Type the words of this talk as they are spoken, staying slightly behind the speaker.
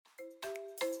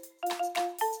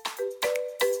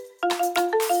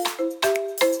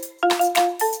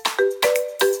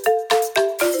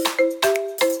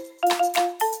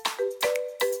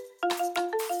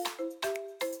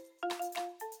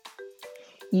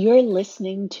You're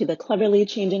listening to the Cleverly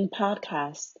Changing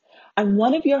podcast. I'm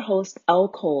one of your hosts, Elle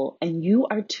Cole, and you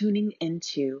are tuning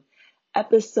into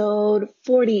episode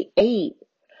 48.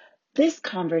 This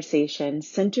conversation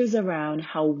centers around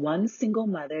how one single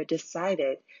mother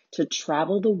decided to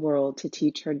travel the world to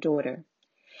teach her daughter.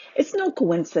 It's no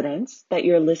coincidence that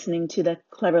you're listening to the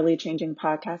Cleverly Changing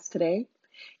podcast today.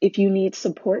 If you need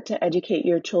support to educate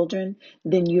your children,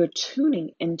 then you're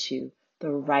tuning into the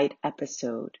right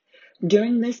episode.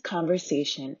 During this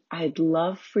conversation, I'd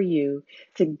love for you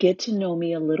to get to know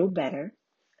me a little better.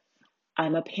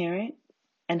 I'm a parent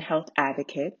and health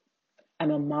advocate. I'm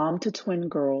a mom to twin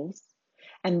girls.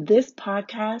 And this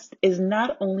podcast is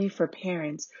not only for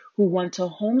parents who want to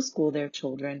homeschool their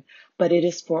children, but it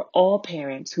is for all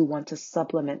parents who want to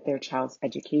supplement their child's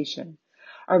education.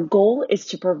 Our goal is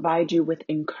to provide you with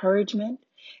encouragement,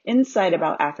 insight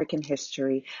about African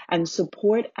history, and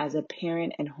support as a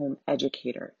parent and home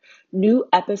educator. New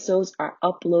episodes are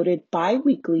uploaded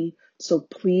bi-weekly, so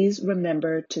please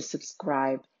remember to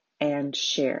subscribe and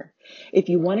share. If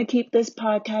you want to keep this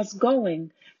podcast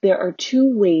going, there are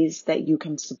two ways that you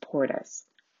can support us.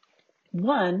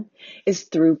 One is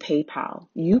through PayPal.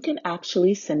 You can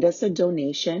actually send us a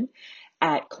donation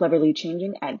at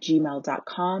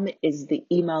cleverlychanging@gmail.com is the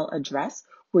email address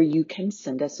where you can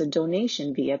send us a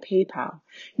donation via PayPal.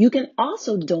 You can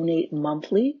also donate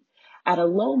monthly at a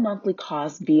low monthly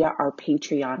cost via our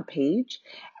Patreon page.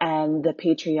 And the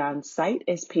Patreon site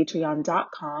is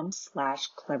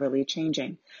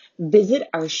patreon.com/cleverlychanging. Visit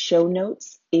our show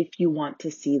notes if you want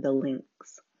to see the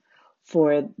links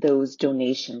for those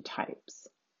donation types.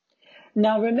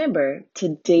 Now remember,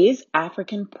 today's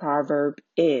African proverb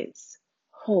is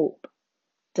hope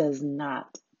does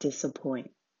not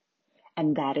disappoint.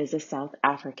 And that is a South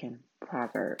African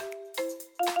proverb.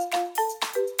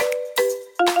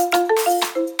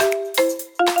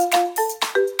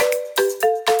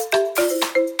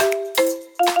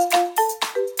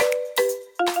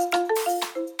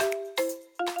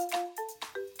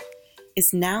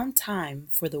 It's now time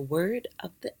for the word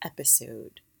of the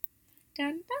episode.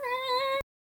 Dun, dun.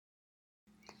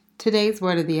 Today's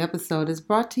word of the episode is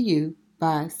brought to you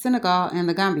by Senegal and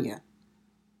the Gambia.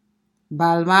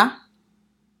 Balma.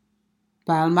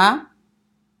 Balma.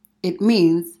 It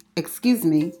means, excuse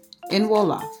me, in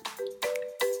Wolof.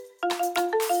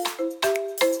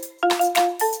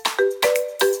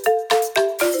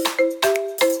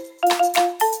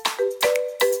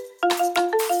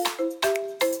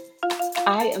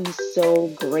 I am so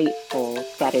grateful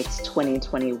that it's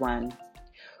 2021.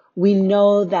 We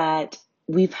know that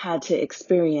we've had to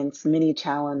experience many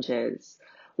challenges,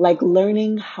 like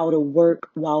learning how to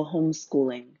work while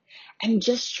homeschooling and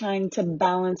just trying to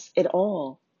balance it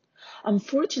all.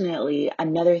 Unfortunately,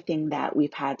 another thing that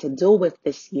we've had to deal with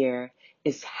this year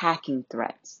is hacking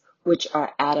threats, which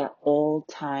are at an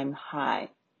all-time high.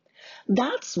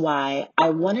 That's why I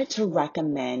wanted to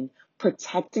recommend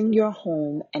protecting your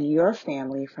home and your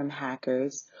family from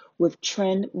hackers with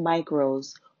Trend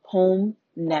Micro's Home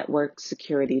Network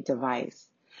Security device.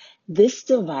 This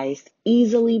device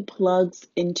easily plugs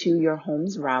into your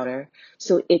home's router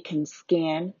so it can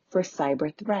scan for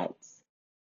cyber threats.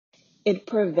 It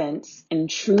prevents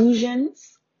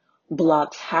intrusions,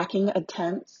 blocks hacking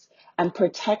attempts, and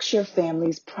protects your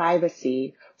family's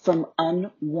privacy from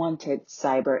unwanted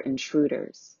cyber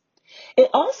intruders.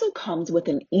 It also comes with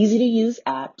an easy-to-use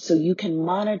app so you can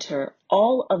monitor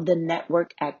all of the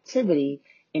network activity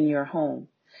in your home.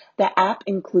 The app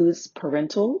includes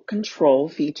parental control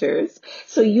features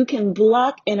so you can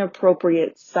block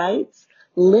inappropriate sites,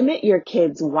 limit your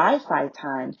kids' Wi-Fi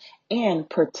time, and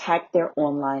protect their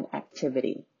online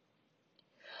activity.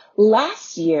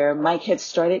 Last year, my kids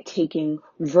started taking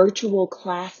virtual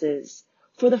classes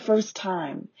for the first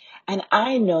time. And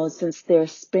I know since they're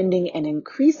spending an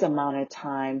increased amount of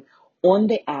time on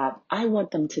the app, I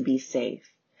want them to be safe.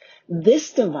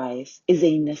 This device is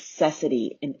a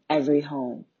necessity in every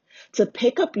home. To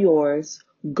pick up yours,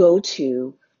 go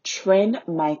to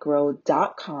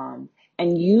trendmicro.com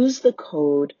and use the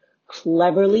code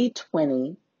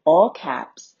CLEVERLY20, all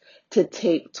caps, to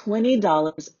take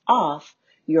 $20 off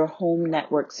your home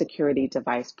network security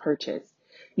device purchase.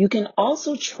 You can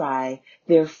also try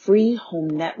their free home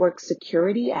network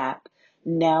security app,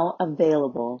 now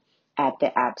available at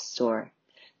the App Store.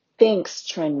 Thanks,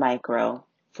 Trend Micro,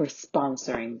 for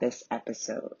sponsoring this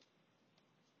episode.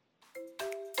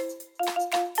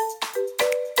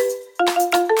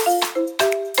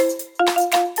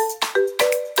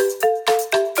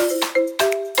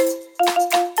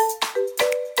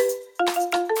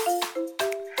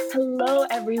 Hello,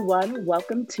 everyone.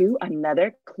 Welcome to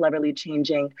another Cleverly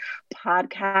Changing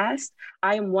podcast.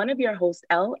 I am one of your hosts,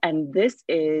 Elle, and this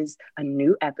is a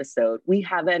new episode. We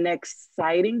have an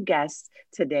exciting guest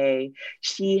today.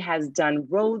 She has done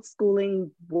road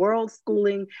schooling, world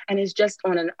schooling, and is just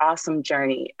on an awesome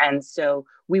journey. And so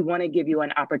we want to give you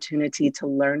an opportunity to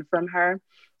learn from her.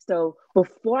 So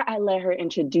before I let her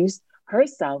introduce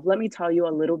herself, let me tell you a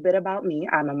little bit about me.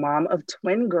 I'm a mom of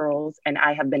twin girls, and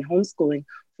I have been homeschooling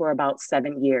for about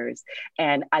 7 years.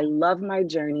 And I love my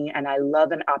journey, and I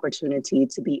love an opportunity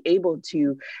to be able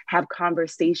to have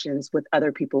conversations with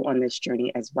other people on this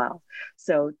journey as well.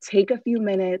 So take a few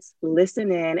minutes,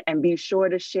 listen in, and be sure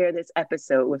to share this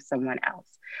episode with someone else.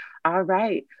 All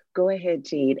right, go ahead,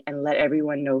 Jade, and let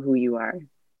everyone know who you are.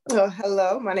 Oh,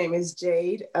 hello, my name is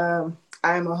Jade.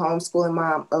 I'm a homeschooling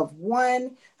mom of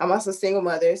one. I'm also a single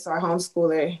mother, so I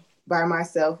homeschool her by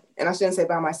myself. And I shouldn't say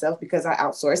by myself because I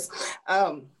outsource.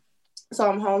 So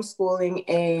I'm homeschooling,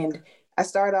 and I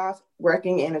start off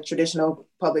working in a traditional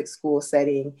public school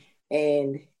setting.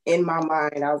 And in my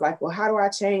mind, I was like, well, how do I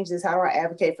change this? How do I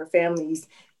advocate for families?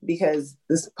 Because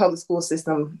this public school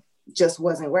system just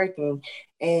wasn't working.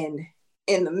 And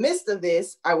in the midst of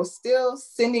this, I was still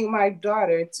sending my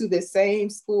daughter to the same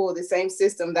school, the same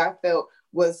system that I felt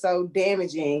was so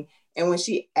damaging. And when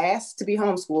she asked to be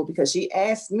homeschooled, because she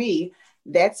asked me,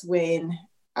 that's when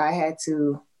I had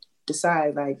to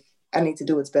decide, like, I need to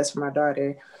do what's best for my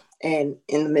daughter. And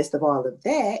in the midst of all of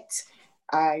that,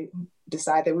 I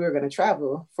decided we were going to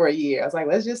travel for a year. I was like,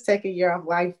 let's just take a year off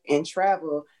life and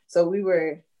travel. So we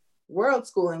were world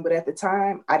schooling, but at the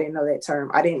time I didn't know that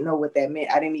term. I didn't know what that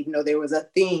meant. I didn't even know there was a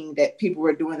thing that people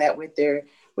were doing that with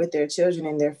their children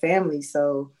and their families.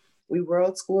 So we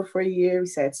world schooled for a year. We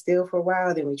sat still for a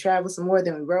while. Then we traveled some more.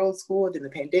 Then we world schooled. Then the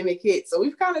pandemic hit. So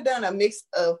we've kind of done a mix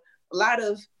of a lot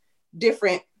of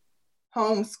different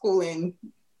homeschooling.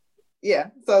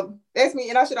 Yeah. So that's me.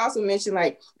 And I should also mention,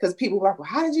 like, because people were like, well,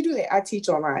 how did you do that? I teach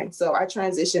online. So I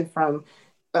transitioned from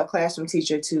a classroom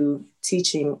teacher to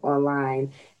teaching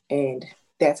online. And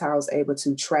that's how I was able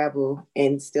to travel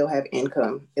and still have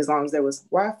income. As long as there was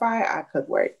Wi-Fi, I could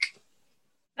work.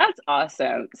 That's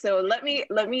awesome. So let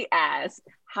me ask,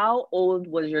 how old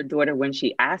was your daughter when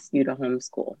she asked you to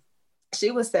homeschool?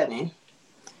 She was 7.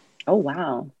 Oh,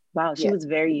 wow. Wow. She was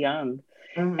very young.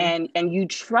 Mm-hmm. And you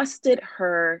trusted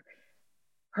her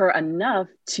enough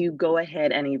to go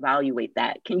ahead and evaluate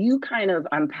that. Can you kind of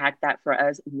unpack that for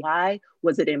us? Why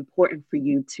was it important for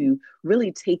you to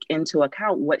really take into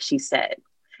account what she said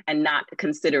and not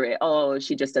consider it, oh,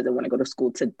 she just doesn't want to go to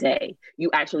school today? You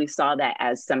actually saw that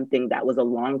as something that was a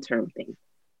long-term thing.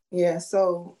 Yeah,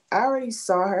 so I already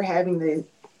saw her having the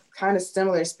kind of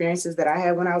similar experiences that I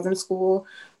had when I was in school,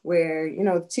 where,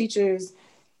 the teachers,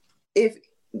 if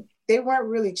they weren't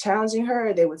really challenging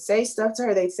her, they would say stuff to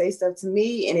her, they'd say stuff to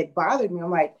me, and it bothered me.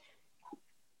 I'm like,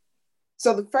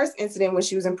 so the first incident when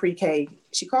she was in pre-K,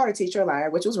 she called her teacher a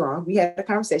liar, which was wrong. We had a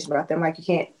conversation about them, like, you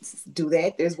can't do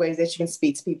that. There's ways that you can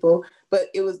speak to people. But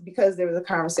it was because there was a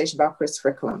conversation about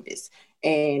Christopher Columbus.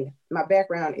 And my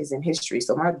background is in history.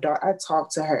 So my daughter, I talk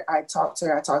to her. I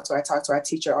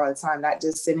teach her all the time, not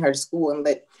just send her to school and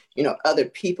let, other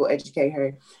people educate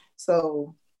her.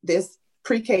 So this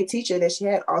pre-K teacher that she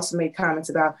had also made comments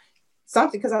about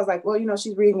something, because I was like, well,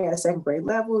 she's reading at a second grade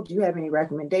level. Do you have any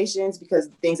recommendations? Because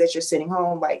things that you're sending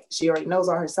home, like, she already knows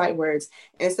all her sight words.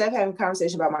 And instead of having a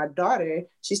conversation about my daughter,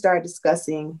 she started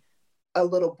discussing a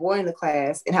little boy in the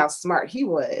class and how smart he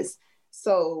was.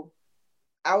 So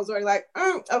I was already like,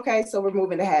 okay, so we're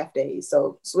moving to half days.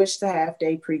 So switched to half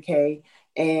day pre-K.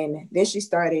 And then she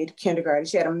started kindergarten.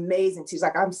 She had amazing teachers.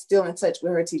 Like, I'm still in touch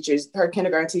with her teachers, her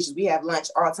kindergarten teachers. We have lunch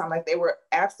all the time. Like, they were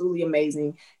absolutely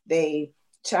amazing. They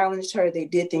challenged her. They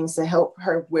did things to help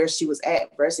her where she was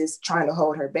at versus trying to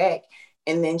hold her back.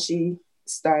 And then she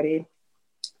started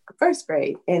first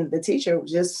grade, and the teacher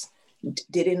just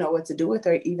didn't know what to do with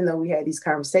her, even though we had these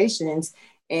conversations.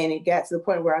 And it got to the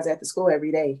point where I was at the school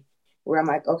every day, where I'm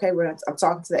like, okay, I'm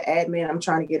talking to the admin. I'm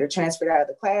trying to get her transferred out of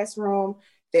the classroom.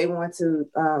 They want to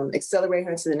accelerate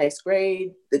her into the next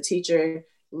grade. The teacher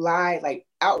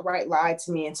outright lied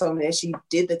to me and told me that she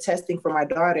did the testing for my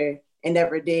daughter and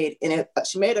never did. And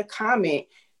she made a comment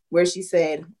where she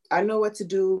said, I know what to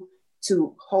do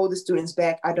to hold the students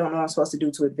back. I don't know what I'm supposed to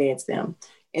do to advance them.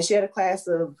 And she had a class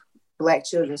of Black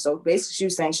children. So basically she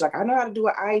was saying, she's like, I know how to do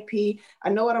an IEP. I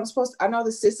know what I'm supposed to, I know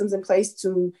the systems in place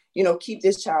to, keep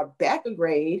this child back a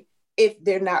grade if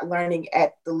they're not learning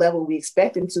at the level we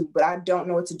expect them to, but I don't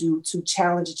know what to do to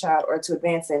challenge a child or to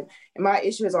advance them. And my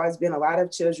issue has always been a lot of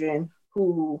children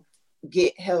who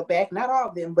get held back, not all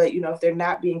of them, but if they're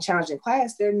not being challenged in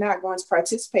class, they're not going to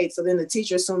participate. So then the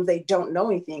teacher assumes they don't know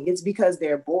anything. It's because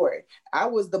they're bored. I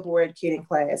was the bored kid in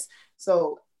class.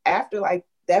 So after like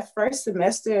that first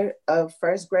semester of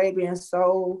first grade being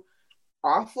so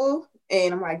awful,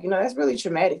 and I'm like, that's really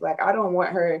traumatic. Like, I don't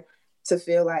want her to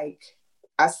feel like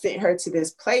I sent her to this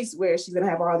place where she's going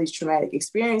to have all these traumatic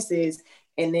experiences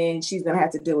and then she's going to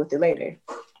have to deal with it later.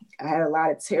 I had a lot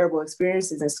of terrible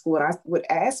experiences in school, and I would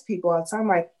ask people all the time,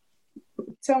 like,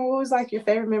 tell me what was like your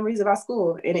favorite memories about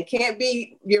school. And it can't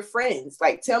be your friends.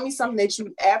 Like, tell me something that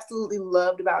you absolutely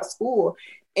loved about school.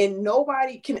 And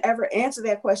nobody can ever answer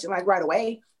that question like right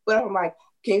away. But I'm like,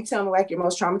 can you tell me like your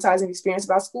most traumatizing experience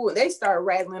about school? And they start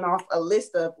rattling off a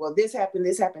list of, well, this happened,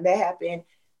 that happened.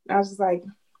 And I was just like,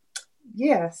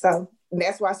 yeah. So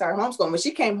that's why I started homeschooling. When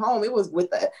she came home, it was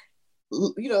with a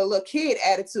little kid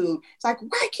attitude. It's like,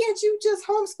 why can't you just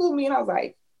homeschool me? And I was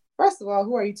like, first of all,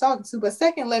 who are you talking to? But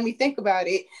second, let me think about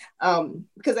it.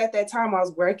 Because at that time I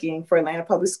was working for Atlanta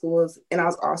Public Schools and I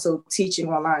was also teaching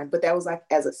online, but that was like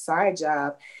as a side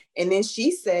job. And then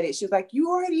she said it, she was like, you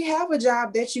already have a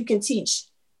job that you can teach.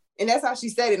 And that's how she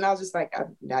said it. And I was just like,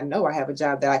 I know I have a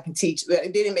job that I can teach, but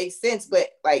it didn't make sense. But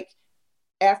like,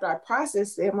 after I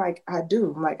processed it, I'm like, I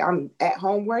do. I'm like, I'm at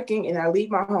home working and I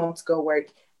leave my home to go work.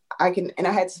 And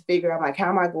I had to figure out like, how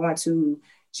am I going to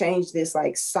change this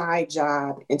like side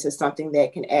job into something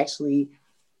that can actually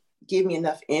give me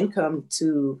enough income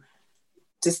to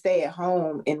stay at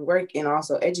home and work and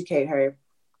also educate her.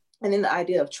 And then the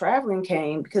idea of traveling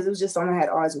came because it was just something I had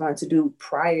always wanted to do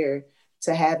prior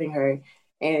to having her.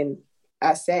 And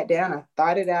I sat down, I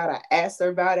thought it out, I asked her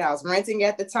about it. I was renting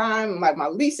at the time, like my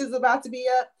lease is about to be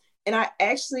up. And I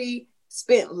actually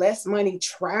spent less money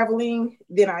traveling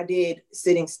than I did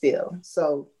sitting still.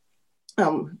 So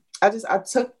I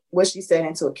took what she said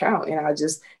into account, and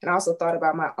I also thought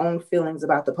about my own feelings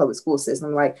about the public school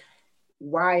system. Like,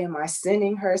 why am I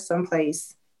sending her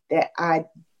someplace that I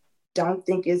don't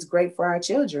think is great for our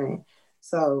children?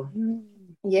 So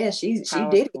yeah, she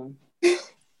did it.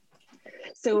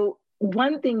 So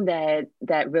one thing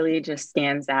that really just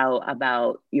stands out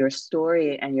about your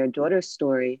story and your daughter's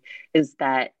story is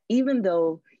that even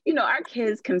though, our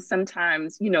kids can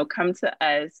sometimes, come to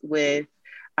us with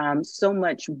so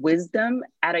much wisdom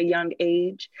at a young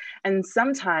age. And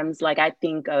sometimes, like, I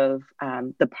think of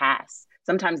the past,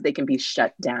 sometimes they can be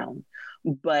shut down.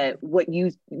 But what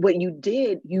you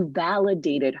did, you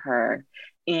validated her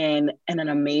in an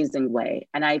amazing way.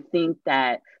 And I think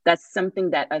that that's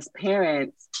something that us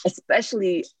parents,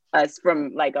 especially us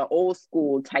from like an old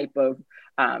school type of,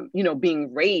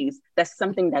 being raised, that's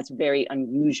something that's very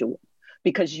unusual,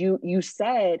 because you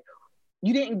said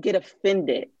you didn't get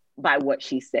offended by what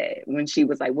she said when she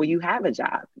was like, well, you have a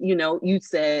job, you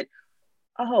said,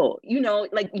 oh,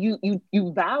 like you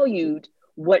valued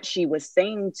what she was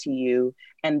saying to you,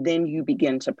 and then you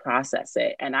begin to process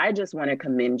it. And I just want to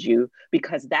commend you,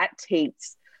 because that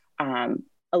takes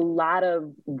a lot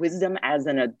of wisdom as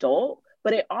an adult,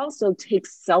 but it also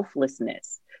takes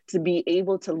selflessness to be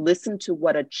able to listen to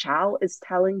what a child is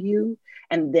telling you,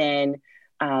 and then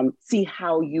see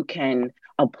how you can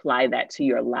apply that to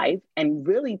your life and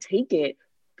really take it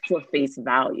for face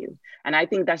value. And I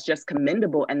think that's just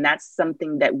commendable. And that's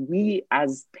something that we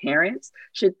as parents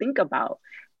should think about.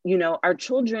 Our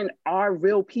children are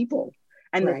real people.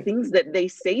 And right. The things that they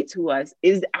say to us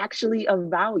is actually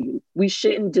of value. We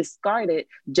shouldn't discard it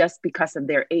just because of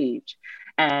their age.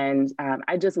 And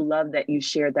I just love that you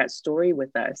shared that story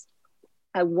with us.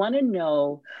 I want to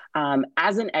know,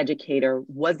 as an educator,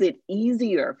 was it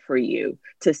easier for you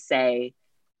to say,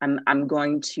 I'm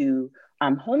going to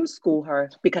homeschool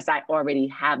her because I already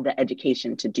have the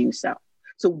education to do so?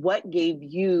 So what gave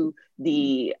you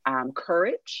the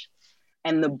courage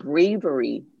and the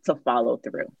bravery to follow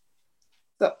through?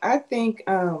 So I think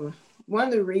one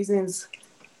of the reasons,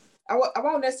 I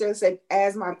won't necessarily say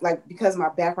because my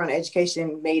background in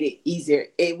education made it easier.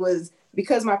 It was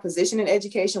because my position in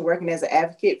education, working as an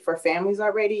advocate for families I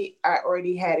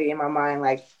already had it in my mind,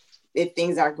 like, if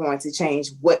things are going to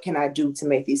change, what can I do to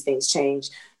make these things change?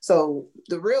 So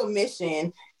the real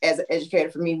mission as an educator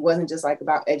for me wasn't just like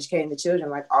about educating the children,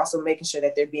 like also making sure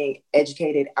that they're being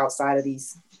educated outside of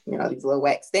these, these little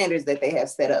whack standards that they have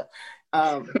set up.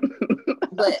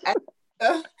 But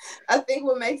I think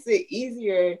what makes it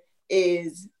easier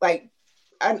is like,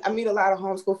 I meet a lot of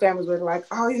homeschool families where they're like,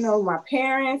 oh, my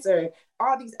parents or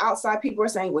all these outside people are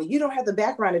saying, well, you don't have the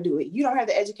background to do it. You don't have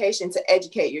the education to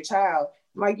educate your child.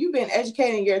 Like, you've been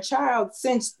educating your child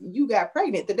since you got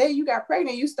pregnant. The day you got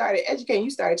pregnant, you started educating, you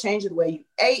started changing the way you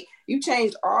ate. You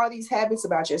changed all these habits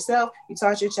about yourself. You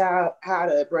taught your child how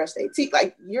to brush their teeth.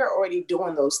 Like, you're already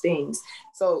doing those things.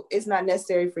 So it's not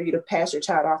necessary for you to pass your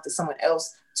child off to someone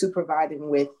else to provide them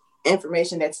with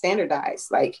information that's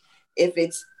standardized. Like, if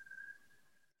it's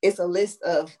it's a list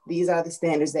of these are the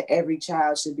standards that every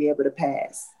child should be able to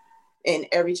pass. And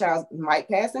every child might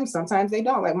pass them. Sometimes they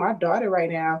don't. Like my daughter right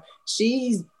now,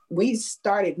 we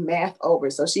started math over.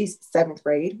 So she's 7th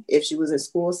grade. If she was in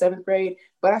school, 7th grade,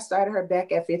 but I started her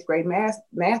back at 5th grade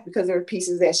math because there were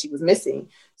pieces that she was missing.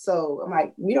 So I'm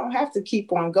like, we don't have to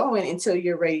keep on going until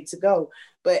you're ready to go.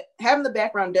 But having the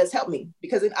background does help me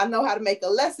because I know how to make a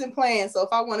lesson plan. So if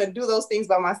I want to do those things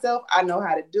by myself, I know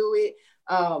how to do it.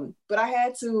 But I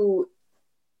had to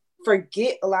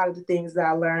forget a lot of the things that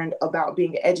I learned about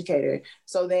being an educator.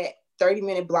 So that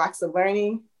 30-minute blocks of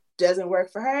learning doesn't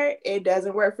work for her. It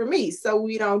doesn't work for me. So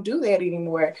we don't do that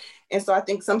anymore. And so I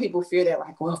think some people fear that,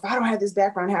 like, well, if I don't have this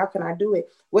background, how can I do it?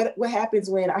 What happens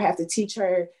when I have to teach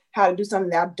her how to do something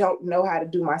that I don't know how to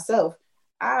do myself?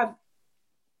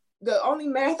 The only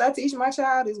math I teach my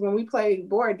child is when we play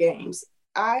board games.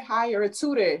 I hire a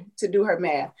tutor to do her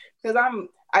math because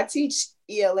I teach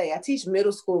ELA. I teach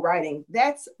middle school writing.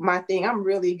 That's my thing. I'm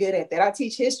really good at that. I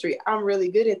teach history. I'm really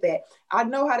good at that. I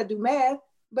know how to do math,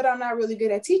 but I'm not really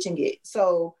good at teaching it.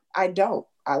 So I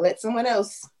let someone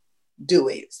else do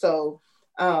it. So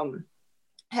having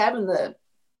the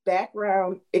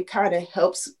background, it kind of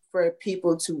helps for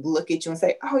people to look at you and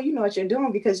say, oh, you know what you're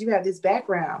doing because you have this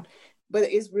background. But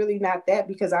it's really not that,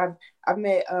 because I've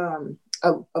met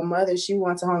a mother. She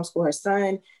wants to homeschool her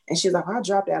son, and she's like, I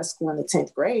dropped out of school in the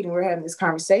 10th grade, and we're having this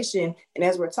conversation. And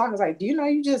as we're talking, it's like, do you know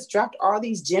you just dropped all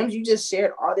these gems? You just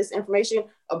shared all this information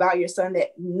about your son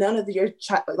that none of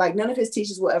his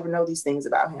teachers will ever know these things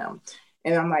about him.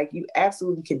 And I'm like, you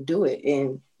absolutely can do it,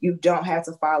 and you don't have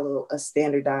to follow a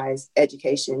standardized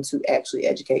education to actually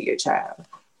educate your child.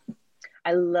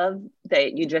 I love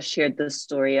that you just shared the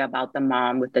story about the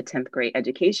mom with the 10th grade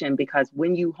education, because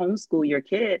when you homeschool your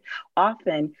kid,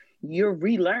 often you're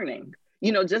relearning.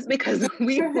 Just because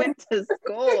we went to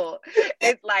school,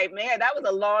 it's like, man, that was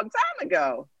a long time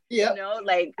ago. Yep.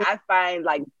 Like I find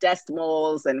like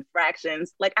decimals and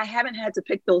fractions, like I haven't had to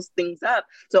pick those things up.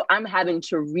 So I'm having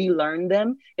to relearn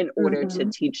them in order to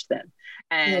teach them.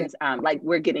 And like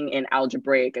we're getting in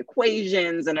algebraic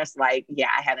equations, and it's like, yeah,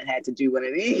 I haven't had to do one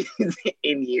of these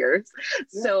in years.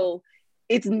 Yeah. So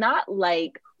it's not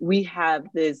like we have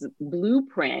this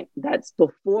blueprint that's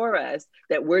before us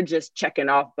that we're just checking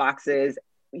off boxes,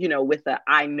 with a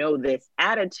I know this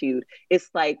attitude. It's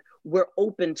like we're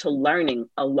open to learning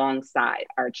alongside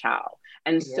our child.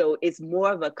 And so it's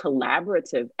more of a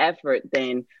collaborative effort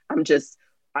than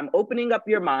I'm opening up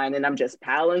your mind and I'm just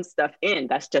piling stuff in.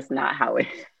 That's just not how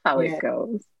it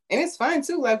goes. And it's fun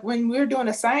too. Like when we were doing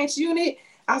a science unit,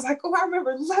 I was like, oh, I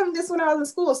remember loving this when I was in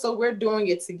school. So we're doing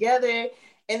it together.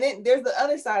 And then there's the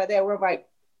other side of that where I'm like,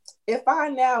 if I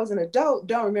now as an adult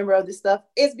don't remember all this stuff,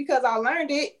 it's because I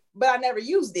learned it, but I never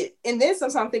used it. And then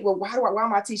sometimes I think, well, why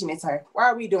am I teaching it to her? Why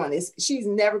are we doing this? She's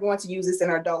never going to use this in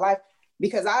her adult life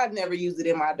because I've never used it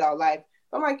in my adult life.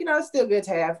 But I'm like, it's still good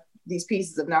to have these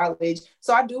pieces of knowledge.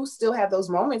 So I do still have those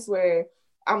moments where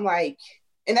I'm like,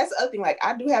 and that's the other thing, like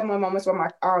I do have my moments where I'm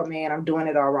like, oh man, I'm doing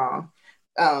it all wrong.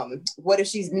 What if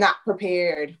she's not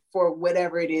prepared for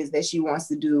whatever it is that she wants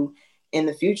to do in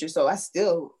the future? So I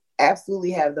still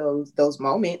absolutely have those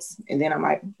moments. And then I'm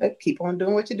like, keep on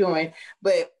doing what you're doing.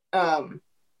 But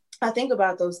I think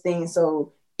about those things.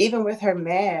 So even with her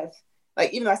math,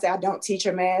 like even though I say I don't teach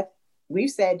her math,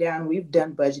 we've sat down, we've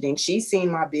done budgeting. She's seen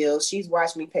my bills. She's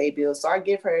watched me pay bills. So I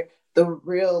give her the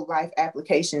real life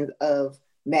applications of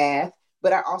math,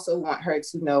 but I also want her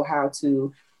to know how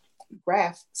to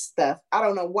graph stuff. I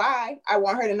don't know why I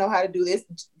want her to know how to do this,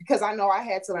 because I know I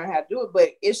had to learn how to do it.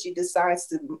 But if she decides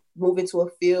to move into a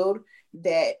field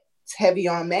that's heavy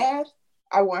on math,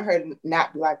 I want her to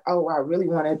not be like, oh, I really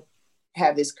want to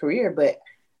have this career, but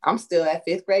I'm still at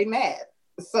 5th grade math.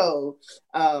 So,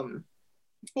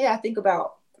 I think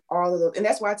about all of those. And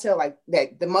that's why I tell like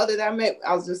that the mother that I met,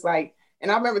 I was just like,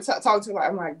 and I remember talking to her,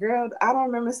 I'm like, girl, I don't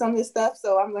remember some of this stuff.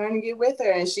 So I'm learning it with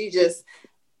her. And she just,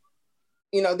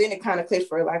 then it kind of clicked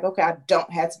for her, like, okay, I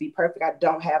don't have to be perfect. I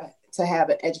don't have to have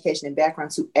an education and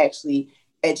background to actually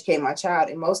educate my child.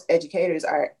 And most educators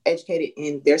are educated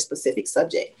in their specific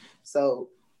subject. So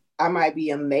I might be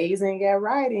amazing at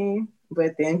writing,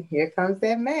 but then here comes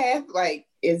that math. Like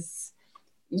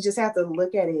you just have to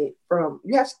look at it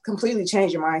you have to completely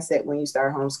change your mindset when you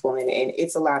start homeschooling. And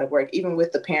it's a lot of work, even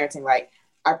with the parenting. Like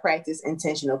I practice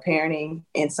intentional parenting,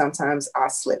 and sometimes I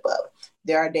slip up.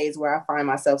 There are days where I find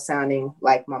myself sounding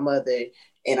like my mother,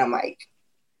 and I'm like,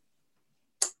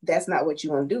 that's not what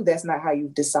you want to do. That's not how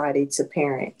you've decided to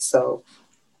parent. So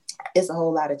it's a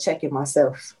whole lot of checking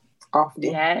myself often.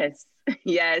 Yes.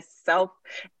 Yes, self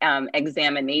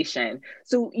examination.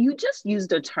 So you just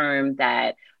used a term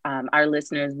that our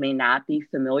listeners may not be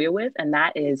familiar with, and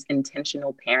that is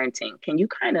intentional parenting. Can you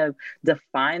kind of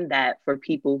define that for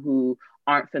people who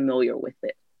aren't familiar with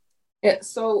it? Yeah,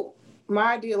 so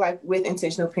my idea, like with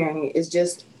intentional parenting, is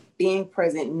just being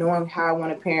present, knowing how I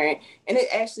want to parent. And it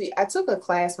actually, I took a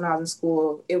class when I was in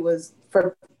school. It was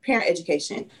for parent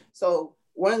education. So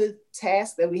one of the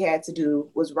tasks that we had to do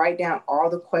was write down all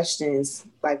the questions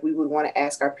like we would want to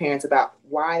ask our parents about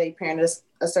why they parent us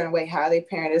a certain way, how they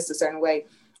parent us a certain way,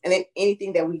 and then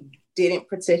anything that we didn't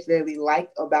particularly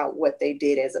like about what they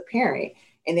did as a parent.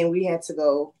 And then we had to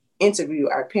go interview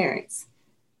our parents.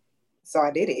 So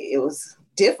I did it. It was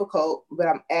difficult, but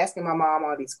I'm asking my mom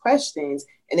all these questions.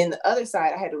 And then the other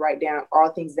side, I had to write down all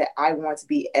things that I want to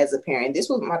be as a parent. This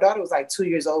was, my daughter was like 2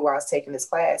 years old while I was taking this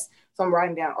class. So I'm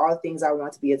writing down all the things I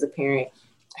want to be as a parent.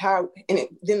 Then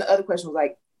the other question was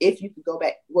like, if you could go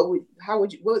back, it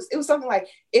was something like,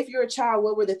 if you're a child,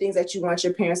 what were the things that you want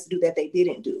your parents to do that they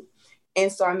didn't do? And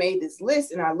so I made this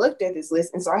list and I looked at this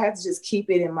list. And so I had to just keep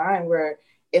it in mind where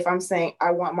if I'm saying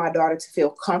I want my daughter to feel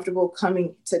comfortable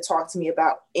coming to talk to me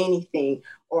about anything,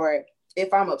 or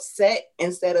if I'm upset,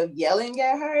 instead of yelling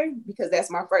at her, because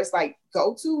that's my first like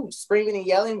go to, screaming and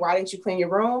yelling, why didn't you clean your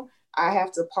room? I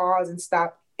have to pause and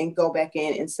stop and go back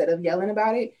in instead of yelling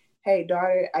about it. Hey,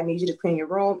 daughter, I need you to clean your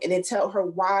room, and then tell her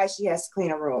why she has to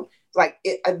clean her room. Like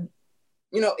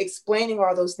explaining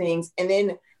all those things. And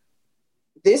then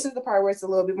this is the part where it's a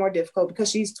little bit more difficult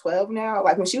because she's 12 now.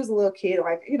 Like when she was a little kid,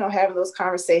 like, having those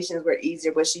conversations were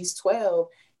easier, but she's 12.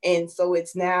 And so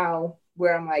it's now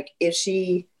where I'm like, if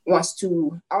she wants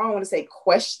to, I don't want to say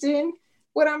question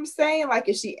what I'm saying. Like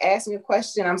if she asks me a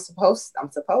question, I'm supposed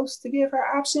to give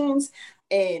her options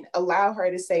and allow her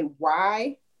to say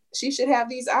why she should have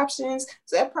these options.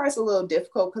 So that part's a little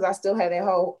difficult because I still have that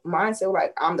whole mindset,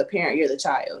 like I'm the parent, you're the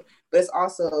child, but it's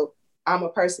also I'm a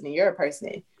person and you're a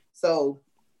person. So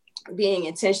being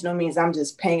intentional means I'm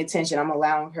just paying attention. I'm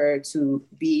allowing her to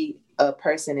be a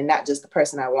person and not just the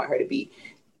person I want her to be,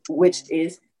 which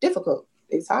is difficult.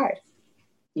 It's hard.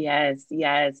 Yes,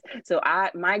 yes. So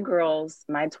my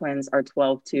twins are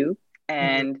 12 too,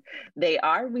 and they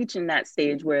are reaching that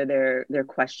stage where they're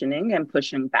questioning and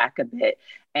pushing back a bit.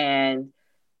 And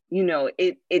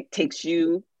it takes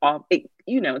you off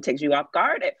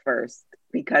guard at first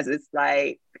because it's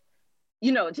like,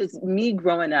 just me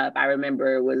growing up, I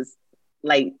remember it was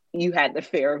like you had the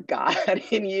fear of God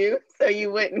in you, so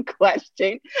you wouldn't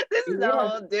question. This is a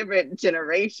whole different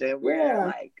generation where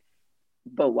like,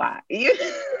 but why?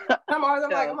 I'm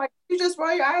like, you just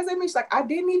roll your eyes at me. She's like, I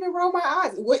didn't even roll my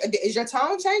eyes. What, is your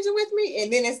tone changing with me?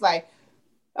 And then it's like,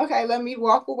 okay, let me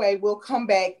walk away. We'll come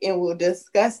back and we'll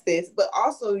discuss this. But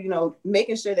also,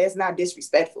 making sure that's not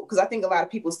disrespectful. Because I think a lot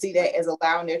of people see that as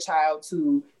allowing their child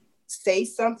to say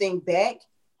something back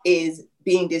is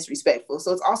being disrespectful.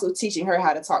 So it's also teaching her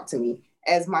how to talk to me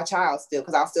as my child still.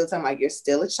 Because I'll still tell them, like, you're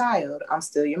still a child. I'm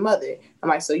still your mother. I'm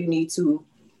like, so you need to,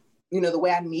 the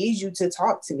way I need you to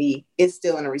talk to me is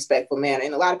still in a respectful manner.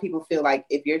 And a lot of people feel like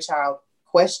if your child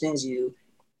questions you,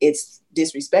 it's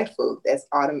disrespectful. That's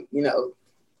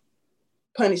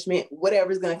punishment,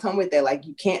 whatever's going to come with that. Like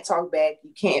you can't talk back,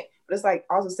 you can't, but it's like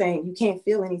also saying you can't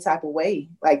feel any type of way.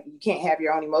 Like you can't have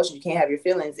your own emotions, you can't have your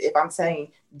feelings. If I'm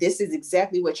saying this is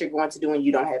exactly what you're going to do and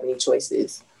you don't have any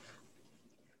choices.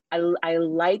 I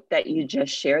like that you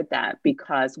just shared that,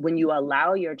 because when you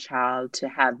allow your child to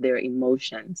have their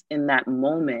emotions in that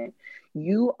moment,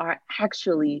 you are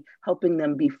actually helping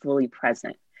them be fully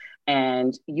present,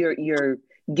 and you're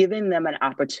giving them an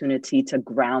opportunity to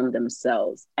ground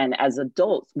themselves. And as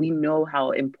adults, we know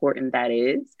how important that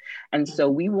is. And so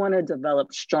we want to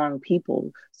develop strong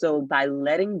people. So by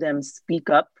letting them speak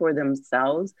up for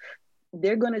themselves,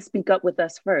 they're going to speak up with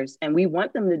us first. And we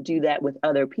want them to do that with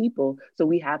other people. So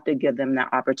we have to give them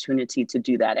that opportunity to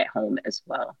do that at home as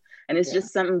well. And it's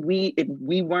just something if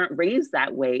we weren't raised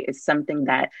that way, it's something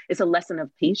that it's a lesson of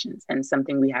patience and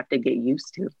something we have to get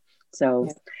used to. So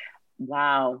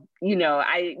wow.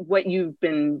 What you've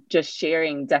been just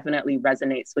sharing definitely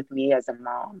resonates with me as a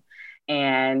mom.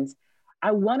 And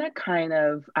I want to kind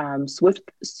of switch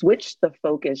the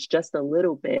focus just a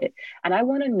little bit. And I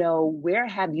want to know, where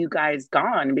have you guys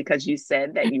gone? Because you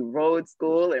said that you rode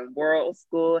school and world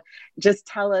school. Just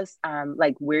tell us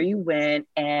like where you went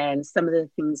and some of the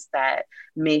things that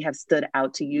may have stood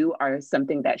out to you or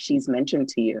something that she's mentioned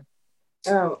to you.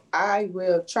 I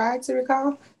will try to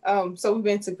recall. So we've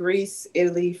been to Greece,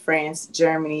 Italy, France,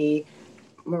 Germany,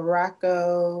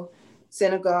 Morocco,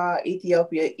 Senegal,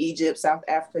 Ethiopia, Egypt, South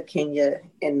Africa, Kenya,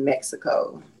 and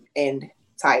Mexico, and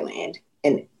Thailand.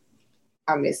 And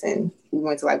I'm missing. We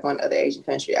went to like one other Asian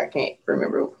country. I can't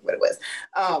remember what it was.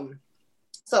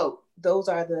 So those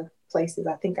are the places.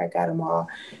 I think I got them all.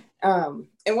 And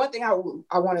one thing I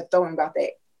want to throw in about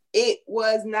that, it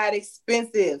was not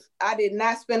expensive. I did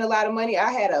not spend a lot of money.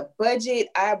 I had a budget.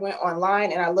 I went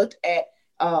online and I looked at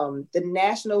the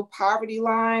national poverty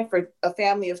line for a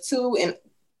family of two. And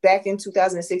back in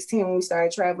 2016, when we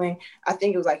started traveling, I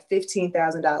think it was like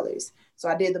 $15,000. So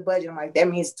I did the budget. I'm like, that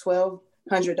means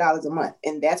 $1,200 a month.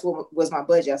 And that's what was my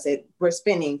budget. I said, we're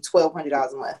spending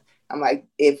 $1,200 a month. I'm like,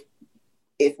 if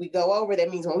we go over, that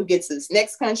means when we get to this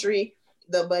next country,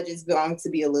 the budget's going to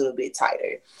be a little bit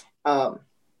tighter.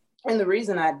 And the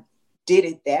reason I did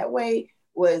it that way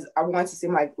was I wanted to see,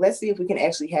 like, let's see if we can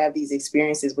actually have these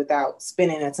experiences without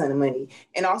spending a ton of money.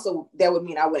 And also that would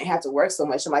mean I wouldn't have to work so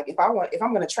much. I'm like, if I'm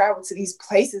going to travel to these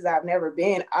places I've never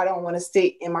been, I don't want to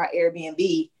sit in my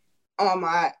Airbnb on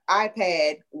my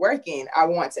iPad working. I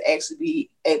want to actually be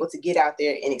able to get out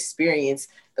there and experience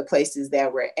the places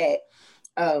that we're at.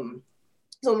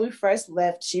 So when we first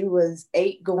left, she was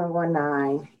 8 going on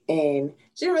 9, and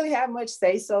she didn't really have much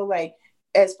say so, like,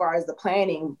 as far as the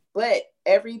planning. But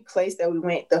every place that we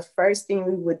went, the first thing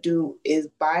we would do is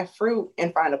buy fruit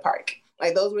and find a park.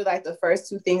 Like, those were like the first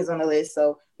 2 things on the list.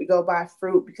 So we go buy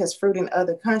fruit because fruit in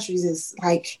other countries is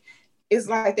like, it's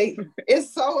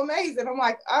so amazing. I'm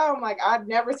like, oh my, I've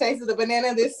never tasted a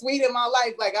banana this sweet in my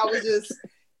life. Like,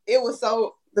 it was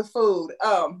so, the food,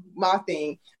 my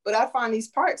thing. But I find these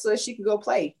parks so that she could go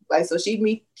play. Like, so she'd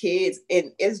meet kids,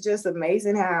 and it's just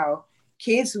amazing how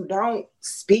kids who don't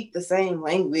speak the same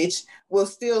language will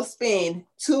still spend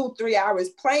 2-3 hours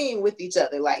playing with each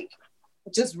other, like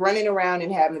just running around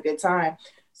and having a good time.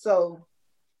 So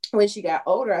when she got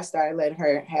older, I started letting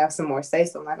her have some more say.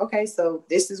 So I'm like, okay, so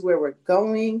this is where we're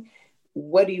going.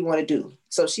 What do you want to do?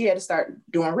 So she had to start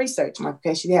doing research. I'm like,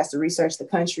 okay, she has to research the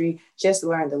country. She has to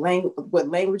learn the language, what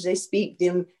language they speak.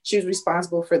 Then she was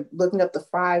responsible for looking up the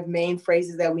 5 main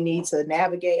phrases that we need to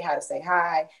navigate, how to say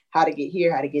hi, how to get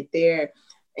here, how to get there.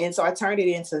 And so I turned it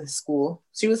into school.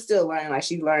 She was still learning, like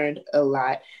she learned a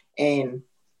lot. And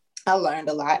I learned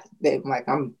a lot that, like,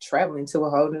 I'm traveling to a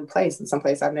whole new place, and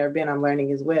someplace I've never been, I'm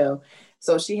learning as well.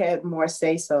 So she had more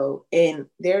say so. And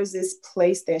there's this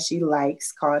place that she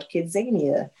likes called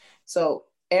Kidzania. So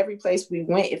every place we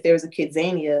went, if there was a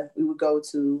Kidzania, we would go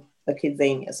to a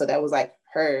Kidzania. So that was like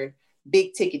her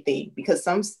big ticket thing, because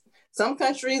some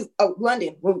countries,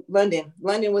 London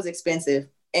was expensive.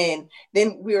 And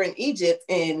then we were in Egypt,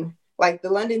 and like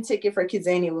the London ticket for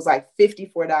Kidzania was like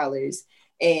 $54.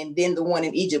 And then the one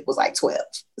in Egypt was like 12.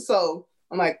 So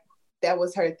I'm like, that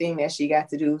was her thing that she got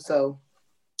to do. So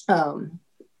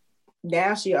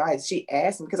now she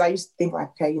asked me, because I used to think like,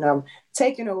 okay, I'm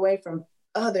taking her away from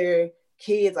other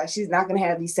kids, like she's not going to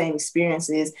have these same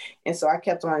experiences. And so I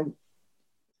kept on,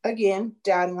 again,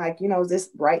 doubting, like, is this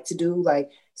right to do?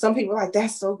 Like, some people are like,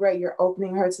 that's so great, you're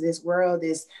opening her to this world,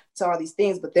 to all these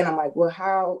things. But then I'm like, well,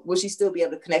 how will she still be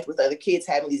able to connect with other kids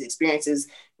having these experiences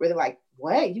where they're like,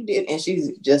 what you did? And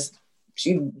she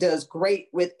does great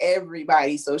with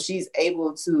everybody. So she's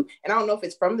able to, and I don't know if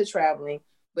it's from the traveling,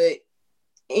 but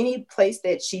any place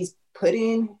that she's put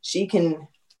in, she can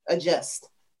adjust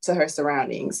to her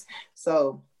surroundings.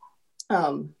 So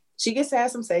she gets to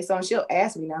have some say so, and she'll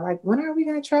ask me now, like, when are we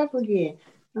going to travel again?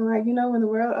 I'm like, when the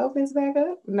world opens back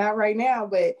up, not right now,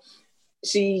 but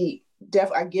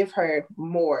I give her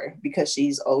more because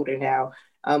she's older now.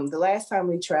 The last time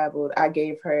we traveled, I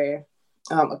gave her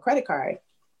a credit card.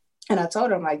 And I told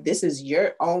her, I'm like, this is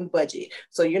your own budget.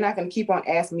 So you're not going to keep on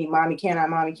asking me, mommy, can I,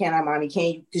 mommy, can I, mommy, can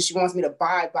you? Because she wants me to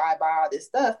buy all this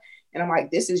stuff. And I'm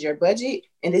like, this is your budget,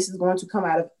 and this is going to come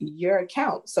out of your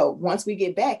account. So once we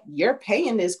get back, you're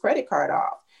paying this credit card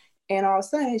off. And all of a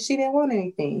sudden, she didn't want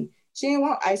anything. She didn't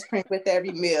want ice cream with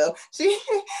every meal. She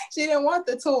didn't want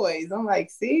the toys. I'm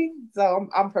like, see? So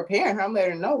I'm preparing her. I'm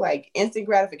letting her know, like, instant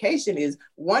gratification is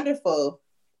wonderful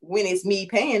when it's me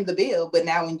paying the bill. But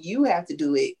now when you have to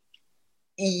do it,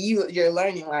 you're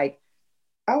learning, like,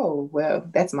 oh, well,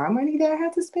 that's my money that I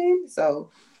have to spend. So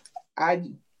I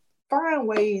find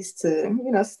ways to,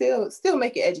 still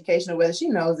make it educational, whether she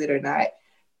knows it or not.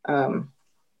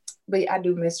 But I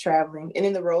do miss traveling. And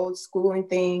in the road schooling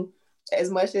thing,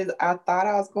 as much as I thought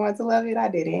I was going to love it, I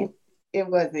didn't. It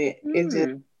wasn't. It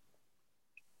just,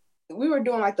 we were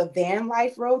doing like the van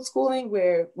life road schooling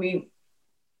where we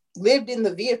lived in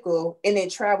the vehicle and then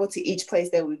traveled to each place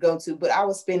that we go to. But I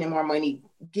was spending more money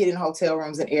getting hotel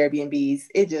rooms and Airbnbs.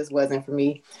 It just wasn't for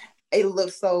me. It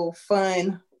looked so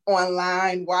fun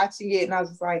online watching it. And I was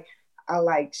just like, I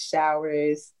like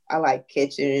showers. I like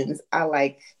kitchens. I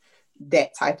like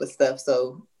that type of stuff.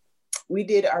 So we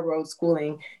did our road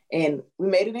schooling and we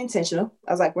made it intentional.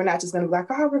 I was like, we're not just going to be like,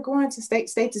 oh, we're going to state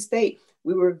to state.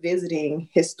 We were visiting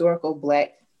historical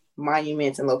Black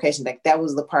monuments and locations. Like that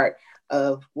was the part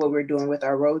of what we're doing with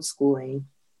our road schooling.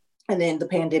 And then the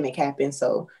pandemic happened.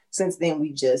 So since then,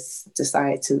 we just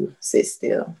decided to sit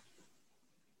still.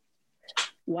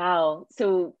 Wow.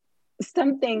 So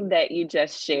something that you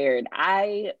just shared,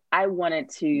 I wanted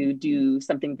to do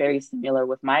something very similar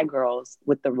with my girls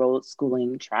with the road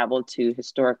schooling, travel to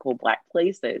historical Black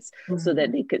places so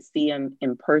that they could see them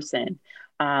in person.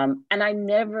 And I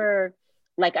never,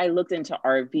 like I looked into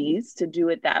RVs to do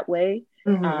it that way.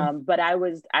 But I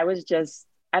was just,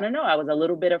 I don't know, I was a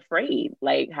little bit afraid,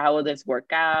 like, how will this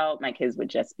work out? My kids would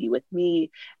just be with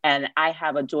me. And I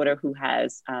have a daughter who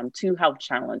has 2 health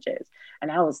challenges.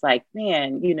 And I was like,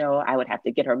 man, you know, I would have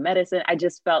to get her medicine. I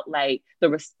just felt like the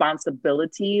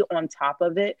responsibility on top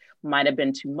of it might have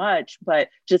been too much. But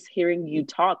just hearing you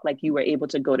talk, like you were able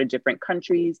to go to different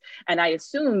countries. And I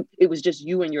assumed it was just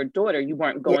you and your daughter. You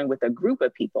weren't going with a group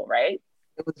of people, right?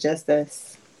 It was just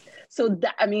us. So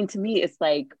that, I mean, to me, it's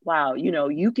like, wow, you know,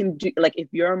 you can do, like, if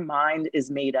your mind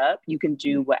is made up, you can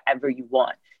do whatever you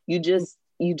want. You just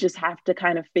have to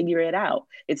kind of figure it out.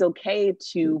 It's okay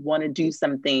to want to do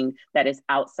something that is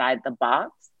outside the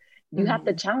box. You have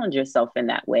to challenge yourself in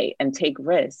that way and take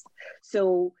risks.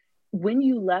 So when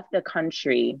you left the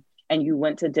country and you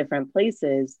went to different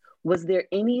places, was there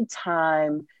any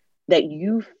time that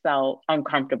you felt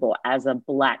uncomfortable as a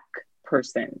Black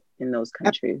person in those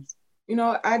countries? You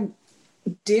know, I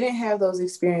didn't have those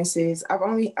experiences. I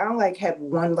like had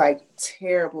one like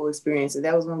terrible experience, and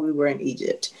that was when we were in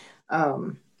Egypt.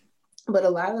 But a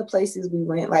lot of the places we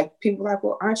went, like people were like,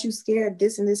 well, aren't you scared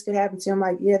this and this could happen to you? I'm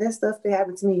like, yeah, that stuff could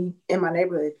happen to me in my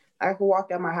neighborhood. I could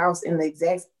walk out my house and the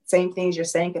exact same things you're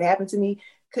saying could happen to me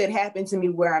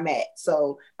where I'm at.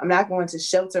 So I'm not going to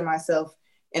shelter myself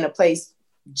in a place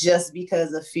just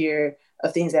because of fear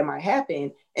of things that might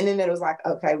happen. And then it was like,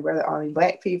 okay, we're the only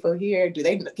Black people here.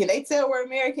 Can they tell we're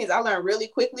Americans? I learned really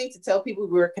quickly to tell people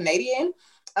we were Canadian.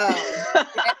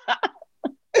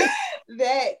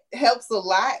 That helps a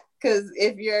lot, because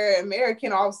if you're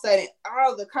American, all of a sudden,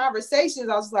 all the conversations,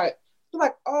 I was like,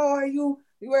 oh,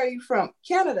 where are you from?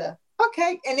 Canada.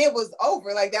 Okay. And it was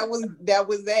over. Like that was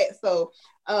that. So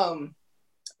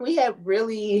we had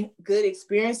really good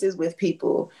experiences with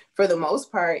people for the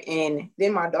most part. And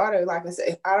then my daughter, like I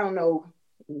said, I don't know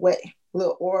what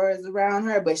little auras around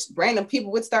her, but random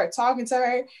people would start talking to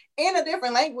her in a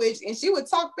different language and she would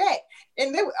talk back.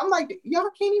 And I'm like, y'all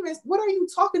can't even, what are you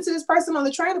talking to this person on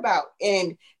the train about?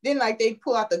 And then like they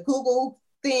pull out the Google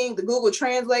thing, the Google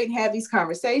Translate, and have these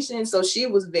conversations. So she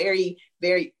was very,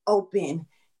 very open,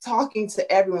 talking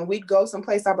to everyone. We'd go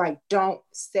someplace, I'm like, don't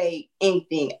say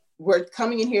anything. We're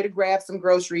coming in here to grab some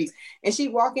groceries. And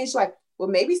she'd walk in, she's like, well,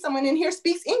 maybe someone in here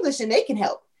speaks English and they can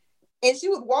help. And she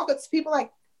would walk up to people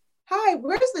like, hi,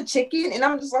 where's the chicken? And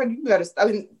I'm just like, you better, I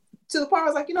mean, to the point I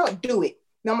was like, you know what, do it.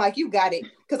 And I'm like, you got it.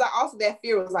 Because I also, that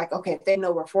fear was like, okay, if they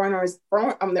know we're foreigners,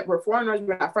 we're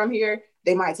not from here,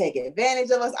 they might take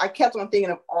advantage of us. I kept on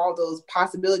thinking of all those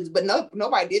possibilities, but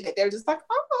nobody did that. They were just like,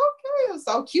 oh, okay, it was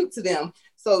so cute to them.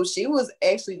 So she was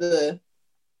actually the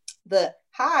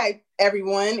hi,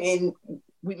 everyone. And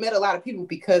we met a lot of people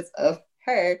because of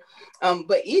her.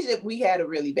 But Egypt, we had a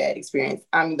really bad experience.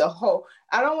 I mean,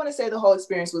 I don't want to say the whole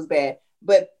experience was bad,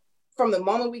 but from the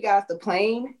moment we got off the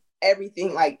plane,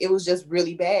 everything, like, it was just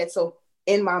really bad. So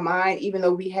in my mind, even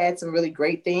though we had some really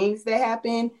great things that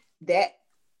happened, that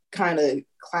kind of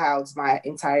clouds my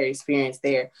entire experience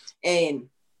there. And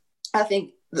I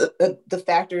think the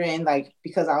factor in, like,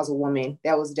 because I was a woman,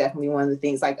 that was definitely one of the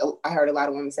things. Like, I heard a lot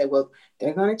of women say, well,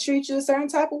 they're going to treat you a certain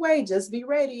type of way, just be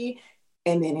ready.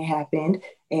 And then it happened.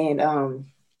 And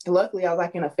luckily I was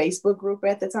like in a Facebook group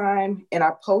at the time, and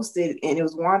I posted, and it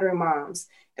was Wandering Moms.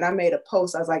 And I made a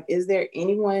post. I was like, is there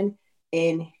anyone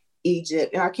in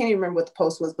Egypt? And I can't even remember what the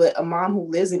post was, but a mom who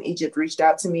lives in Egypt reached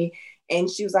out to me, and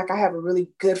she was like, I have a really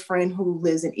good friend who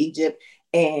lives in Egypt.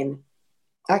 And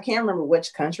I can't remember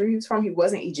which country he was from. He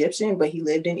wasn't Egyptian, but he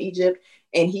lived in Egypt.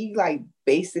 And he, like,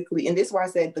 basically, and this is why I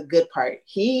said the good part,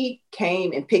 he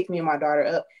came and picked me and my daughter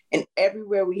up, and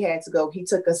everywhere we had to go, he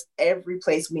took us every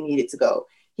place we needed to go.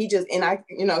 He's like,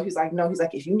 no, he's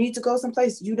like, if you need to go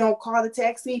someplace, you don't call the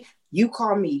taxi, you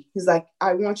call me. He's like,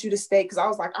 I want you to stay. Cause I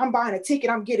was like, I'm buying a ticket.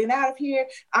 I'm getting out of here.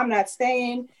 I'm not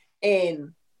staying.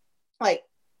 And like,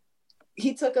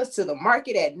 he took us to the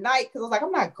market at night. Cause I was like,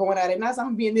 I'm not going out at night. So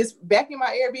I'm being back in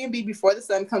my Airbnb before the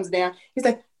sun comes down. He's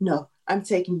like, no, I'm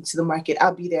taking you to the market.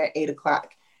 I'll be there at 8:00.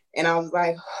 And I was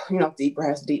like, deep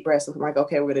breaths. So I'm like,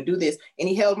 okay, we're going to do this. And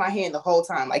he held my hand the whole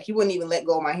time. Like, he wouldn't even let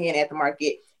go of my hand at the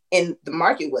market. and the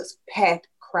market was packed,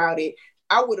 crowded.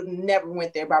 I would have never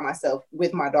went there by myself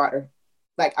with my daughter.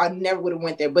 Like I never would have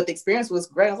went there, but the experience was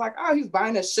great. I was like, oh, he was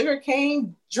buying a sugar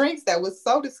cane drinks that was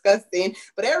so disgusting,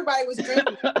 but everybody was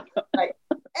drinking. Like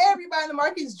everybody in the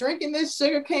market is drinking this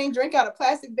sugar cane drink out of a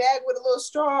plastic bag with a little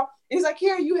straw. And he's like,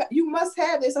 here, you must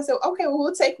have this. I said, okay, well,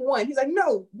 we'll take one. He's like,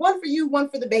 no, one for you, one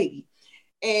for the baby.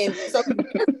 And so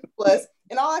was,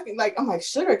 and all I can I'm like,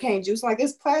 sugar cane juice, like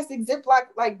this plastic Ziploc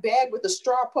like bag with a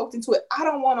straw poked into it. I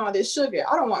don't want all this sugar.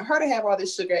 I don't want her to have all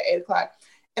this sugar at 8 o'clock.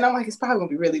 And I'm like, it's probably gonna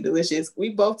be really delicious. We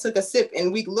both took a sip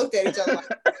and we looked at each other like,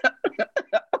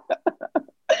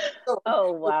 so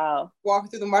Oh, wow. walking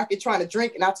through the market trying to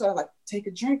drink. And I told her, like, take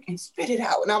a drink and spit it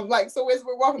out. And I'm like, so as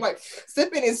we're walking, like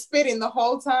sipping and spitting the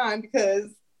whole time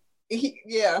because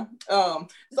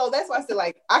so that's why I said,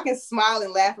 like, I can smile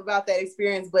and laugh about that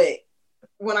experience, but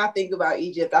when I think about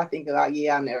Egypt, I think about,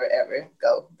 I'll never ever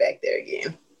go back there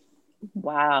again.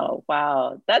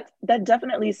 Wow. That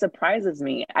definitely surprises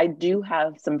me. I do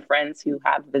have some friends who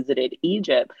have visited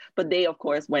Egypt, but they of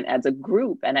course went as a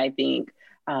group, and I think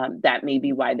that may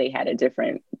be why they had a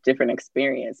different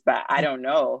experience. But I don't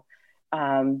know.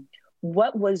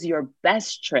 What was your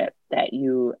best trip that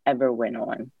you ever went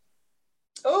on?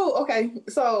 Oh, okay.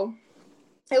 So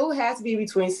it would have to be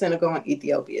between Senegal and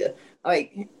Ethiopia.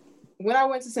 Like when I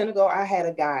went to Senegal, I had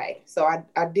a guide. So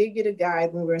I did get a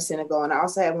guide when we were in Senegal, and I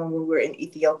also had one when we were in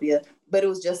Ethiopia, but it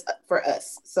was just for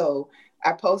us. So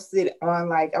I posted on,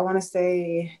 like, I want to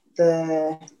say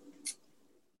the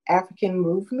African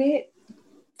Movement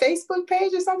Facebook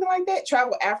page or something like that,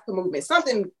 Travel Africa Movement,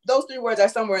 something, those 3 words are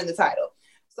somewhere in the title.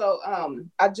 So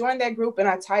I joined that group and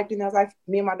I typed in, I was like,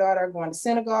 me and my daughter are going to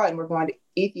Senegal and we're going to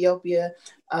Ethiopia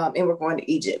and we're going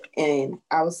to Egypt. And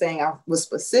I was saying I was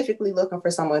specifically looking for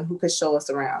someone who could show us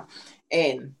around.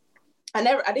 And I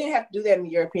didn't have to do that in the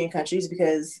European countries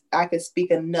because I could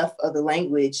speak enough of the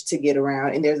language to get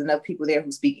around. And there's enough people there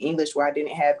who speak English where I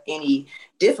didn't have any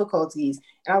difficulties.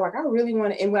 And I was like, I really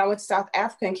want to. And when I went to South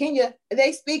Africa and Kenya,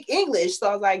 they speak English. So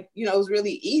I was like, it was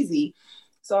really easy.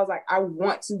 So I was like, I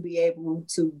want to be able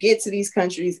to get to these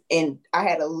countries. And I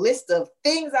had a list of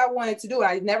things I wanted to do.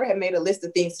 I never had made a list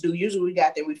of things to do. Usually we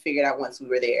got there, we figured out once we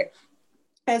were there.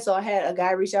 And so I had a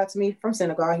guy reach out to me from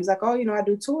Senegal. He's like, oh, I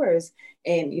do tours.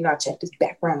 And, I checked his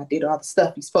background. I did all the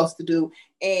stuff he's supposed to do.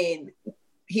 And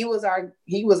he was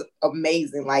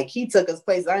amazing. Like, he took us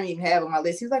places I didn't even have on my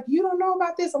list. He was like, you don't know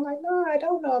about this? I'm like, no, I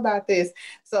don't know about this.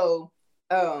 So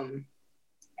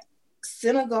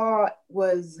Senegal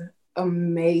was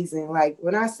amazing. Like,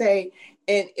 when I say,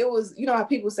 and it was, how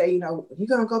people say, you're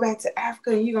going to go back to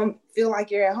Africa and you're going to feel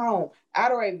like you're at home.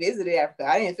 I'd already visited Africa.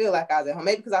 I didn't feel like I was at home,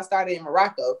 maybe because I started in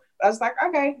Morocco. But I was like,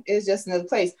 okay, it's just another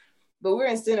place. But we're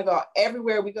in Senegal.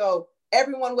 Everywhere we go,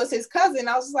 everyone was his cousin.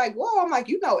 I was just like, whoa, I'm like,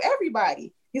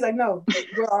 everybody. He's like, no,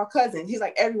 we're all cousins. He's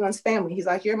like, everyone's family. He's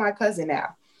like, you're my cousin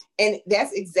now. And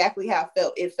that's exactly how it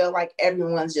felt. It felt like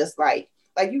everyone's just like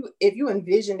if you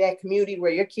envision that community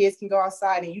where your kids can go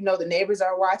outside and the neighbors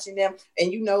are watching them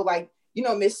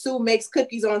and Miss Sue makes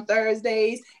cookies on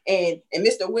Thursdays and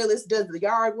Mr. Willis does the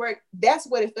yard work. That's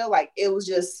what it felt like. It was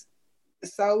just it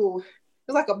was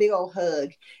like a big old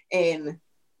hug. And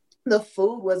the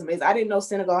food was amazing. I didn't know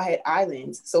Senegal had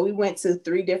islands. So we went to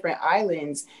 3 different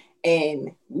islands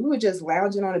and we were just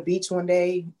lounging on the beach one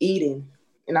day eating.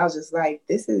 And I was just like,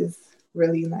 this is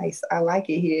really nice. I like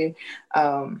it here.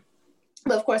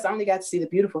 But of course, I only got to see the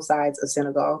beautiful sides of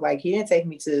Senegal. Like, he didn't take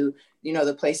me to,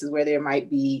 the places where there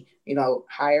might be,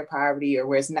 higher poverty or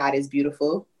where it's not as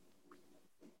beautiful.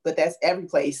 But that's every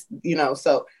place,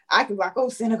 so I can be like, oh,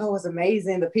 Senegal was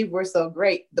amazing. The people were so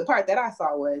great. The part that I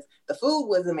saw was the food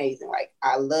was amazing. Like,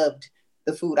 I loved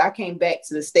the food. I came back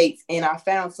to the States and I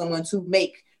found someone to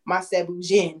make my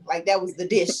seboujen. Like, that was the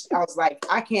dish. I was like,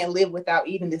 I can't live without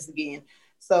eating this again.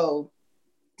 So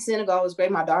Senegal was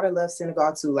great. My daughter loves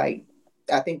Senegal too. Like,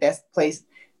 I think that's the place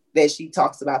that she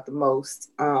talks about the most.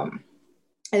 And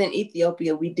in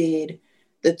Ethiopia, we did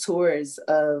the tours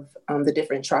of the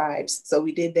different tribes. So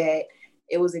we did that.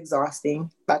 It was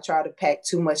exhausting. I tried to pack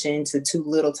too much into too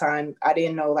little time. I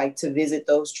didn't know, like, to visit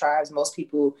those tribes. Most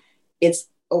people, it's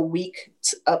a week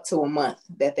up to a month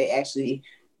that they actually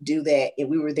do that. And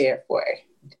we were there we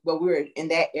were in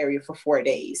that area for 4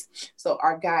 days. So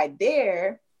our guide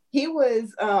there, he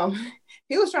was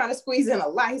trying to squeeze in a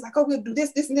lot. He's like, oh, we'll do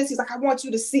this, this, and this. He's like, I want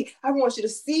you to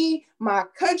see my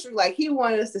country. Like, he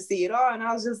wanted us to see it all. And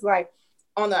I was just like,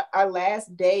 on our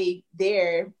last day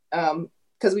there,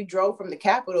 because we drove from the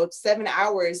capital 7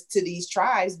 hours to these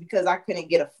tribes because I couldn't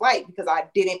get a flight because I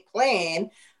didn't plan.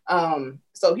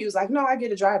 So he was like, no, I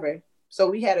get a driver. So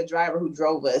we had a driver who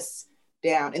drove us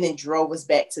down and then drove us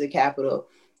back to the capital.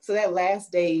 So that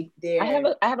last day there.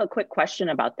 I have a quick question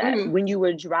about that. Mhm. When you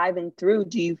were driving through,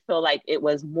 do you feel like it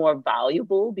was more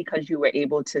valuable because you were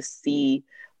able to see,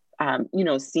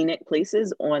 scenic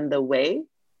places on the way?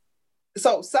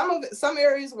 So some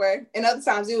areas were, and other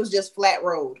times it was just flat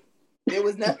road. There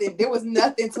was nothing. There was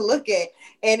nothing to look at,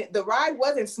 and the ride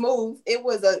wasn't smooth. We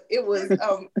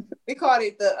called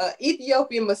it the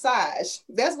Ethiopian massage.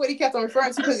 That's what he kept on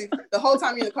referring to, because the whole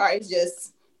time you're in the car, it's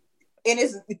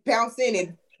bouncing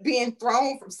and being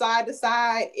thrown from side to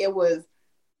side. It was,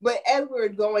 but as we were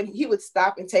going, he would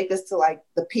stop and take us to like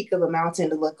the peak of a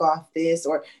mountain to look off this,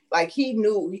 or like he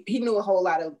knew a whole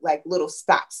lot of like little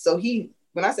stops. So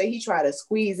when I say he tried to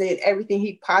squeeze in everything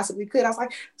he possibly could, I was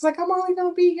like, I'm only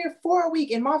gonna be here for a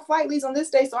week, and my flight leaves on this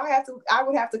day, so I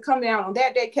would have to come down on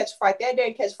that day, catch a flight that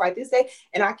day, catch a flight this day,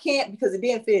 and I can't because it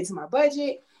didn't fit into my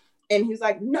budget. And he's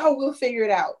like, no, we'll figure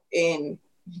it out. And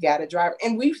he got a driver,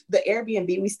 and the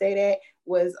Airbnb we stayed at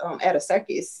was at a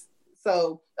circus.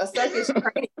 So a circus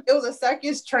training, it was a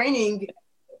circus training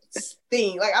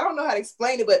thing. Like, I don't know how to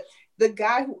explain it, but the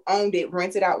guy who owned it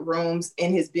rented out rooms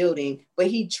in his building, but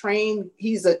he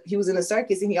was in the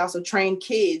circus, and he also trained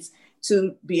kids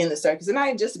to be in the circus. And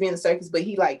not just to be in the circus, but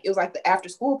it was like the after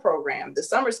school program, the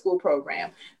summer school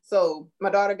program. So my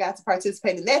daughter got to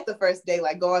participate in that the first day,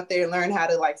 like go out there and learn how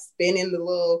to like spin in the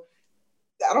little,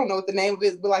 I don't know what the name of it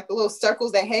is, but like the little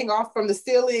circles that hang off from the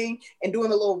ceiling, and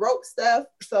doing the little rope stuff.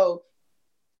 So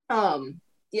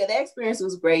yeah, that experience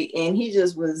was great. And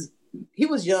he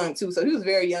was young too. So he was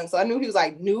very young. So I knew he was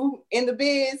like new in the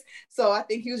biz. So I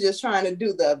think he was just trying to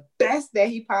do the best that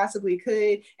he possibly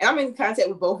could. And I'm in contact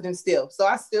with both of them still. So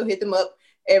I still hit them up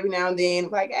every now and then,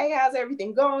 like, hey, how's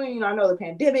everything going? You know, I know the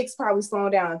pandemic's probably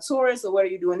slowing down on tourists. So what are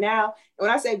you doing now? And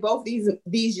when I say both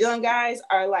these young guys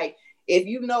are like, if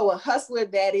you know a hustler,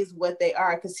 that is what they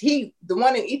are. Because the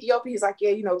one in Ethiopia, he's like,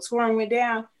 yeah, touring went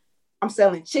down. I'm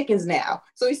selling chickens now.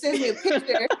 So he sends me a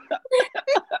picture.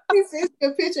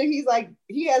 He's like,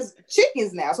 he has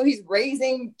chickens now. So he's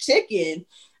raising chicken.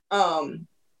 And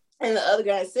the other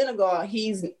guy in Senegal,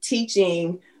 he's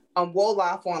teaching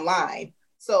Wolof online.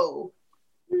 So,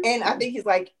 and I think he's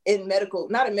like in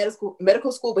not in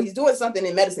medical school, but he's doing something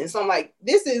in medicine. So I'm like,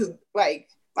 this is like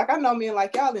I know men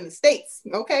like y'all in the States,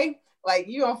 okay? Like,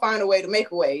 you don't find a way to make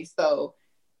a way. So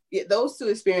yeah, those two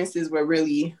experiences were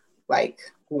really like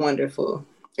wonderful.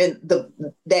 And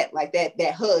that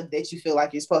hug that you feel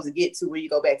like you're supposed to get to when you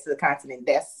go back to the continent,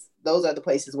 those are the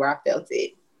places where I felt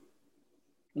it.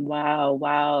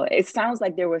 Wow. It sounds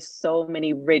like there were so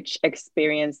many rich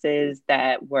experiences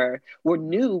that were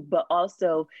new, but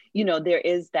also, there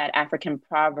is that African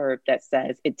proverb that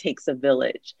says it takes a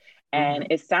village. And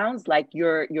it sounds like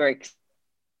your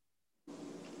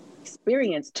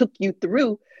experience took you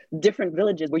through different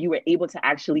villages where you were able to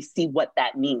actually see what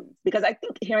that means. Because I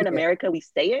think here in America, we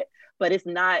say it, but it's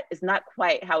not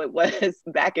quite how it was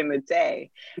back in the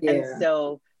day. Yeah. And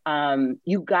so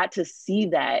you got to see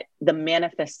the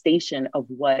manifestation of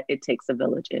what it takes a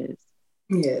village is.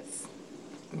 Yes.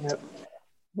 Yep.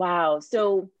 Wow.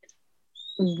 So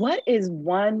what is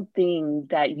one thing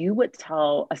that you would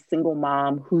tell a single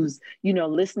mom who's,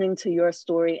 listening to your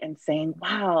story and saying,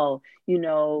 wow,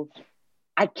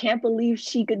 I can't believe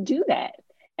she could do that.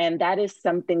 And that is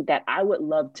something that I would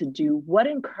love to do. What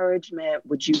encouragement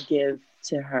would you give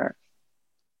to her?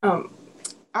 I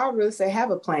would really say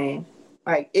have a plan.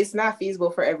 Like, it's not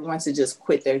feasible for everyone to just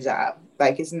quit their job.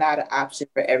 Like, it's not an option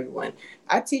for everyone.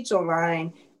 I teach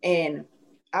online, and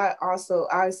I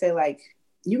would say, like,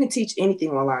 you can teach anything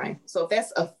online. So if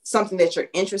that's something that you're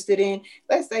interested in,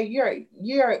 let's say you're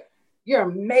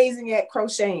amazing at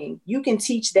crocheting, you can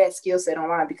teach that skill set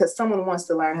online because someone wants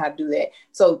to learn how to do that.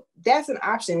 So that's an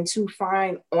option to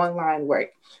find online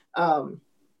work.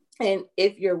 And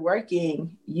if you're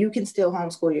working, you can still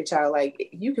homeschool your child. Like,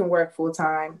 you can work full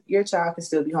time. Your child can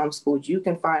still be homeschooled. You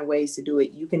can find ways to do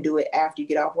it. You can do it after you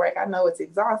get off work. I know it's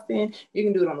exhausting. You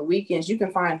can do it on the weekends. You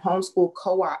can find homeschool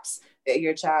co-ops that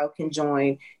your child can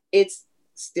join. It's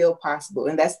still possible.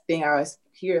 And that's the thing I always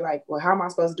hear, like, well, how am I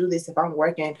supposed to do this if I'm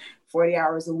working 40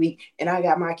 hours a week and I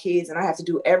got my kids and I have to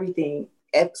do everything?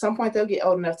 At some point, they'll get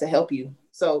old enough to help you.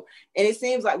 So, and it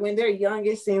seems like when they're young,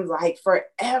 it seems like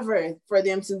forever for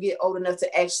them to get old enough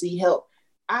to actually help.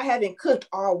 I haven't cooked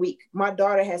all week. My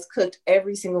daughter has cooked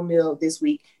every single meal this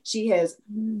week. She has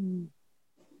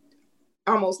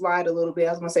almost lied a little bit.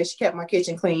 I was going to say she kept my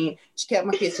kitchen clean. She kept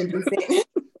my kitchen decent.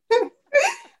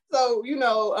 So,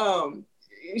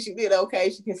 she did okay.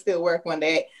 She can still work on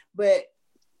that. But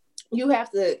you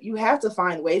have to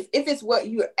find a way. If it's what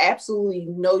you absolutely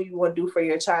know you want to do for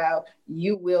your child,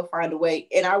 you will find a way.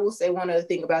 And I will say one other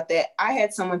thing about that. I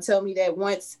had someone tell me that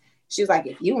once. She was like,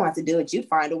 if you want to do it, you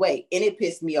find a way. And it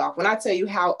pissed me off. When I tell you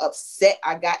how upset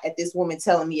I got at this woman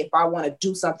telling me if I want to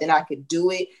do something, I could do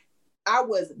it. I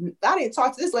didn't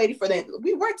talk to this lady for that.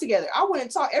 We worked together. I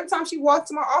wouldn't talk. Every time she walked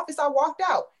to my office, I walked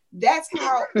out. That's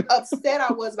how upset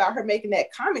I was about her making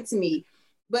that comment to me.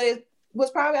 But it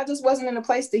was probably, I just wasn't in a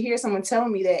place to hear someone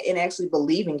telling me that and actually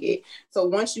believing it. So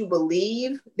once you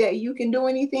believe that you can do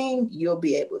anything, you'll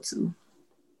be able to.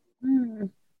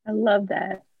 I love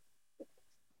that.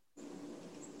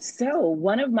 So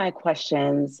one of my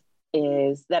questions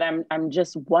is that I'm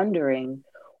just wondering,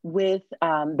 with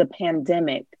the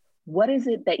pandemic, what is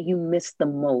it that you miss the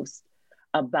most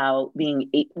about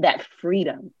that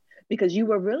freedom? Because you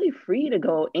were really free to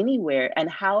go anywhere,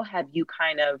 and how have you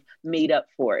kind of made up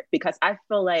for it? Because I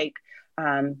feel like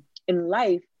in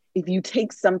life, if you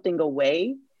take something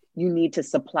away, you need to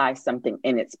supply something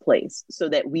in its place so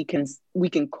that we can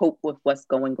cope with what's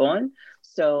going on.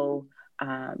 So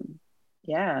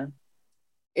yeah.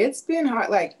 It's been hard.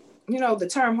 Like, the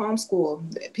term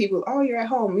homeschool, people, oh, you're at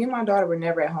home. Me and my daughter were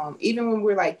never at home. Even when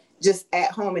we're like just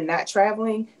at home and not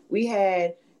traveling, we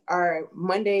had our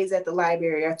Mondays at the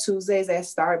library, our Tuesdays at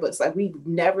Starbucks. Like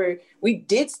we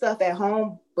did stuff at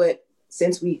home, but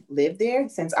since we lived there,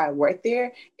 since I worked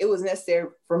there, it was necessary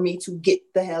for me to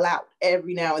get the hell out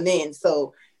every now and then.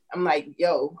 So I'm like,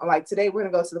 today we're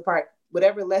gonna go to the park.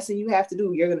 Whatever lesson you have to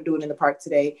do, you're gonna do it in the park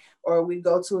today. Or we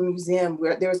go to a museum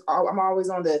where I'm always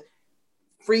on the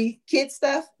free kids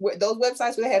stuff, where those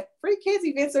websites where they have free kids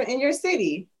events in your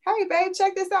city. Hey, babe,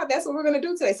 check this out. That's what we're going to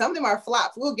do today. Some of them are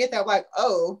flops. We'll get that like,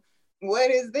 oh, what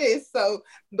is this? So,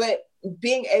 but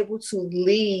being able to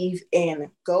leave and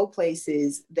go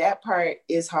places, that part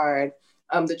is hard.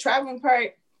 The traveling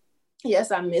part,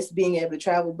 yes, I miss being able to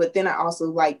travel, but then I also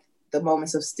like the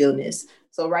moments of stillness.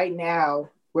 So right now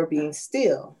we're being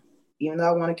still, even though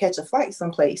I want to catch a flight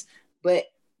someplace, but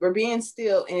we're being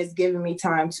still, and it's giving me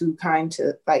time to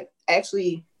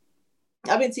actually,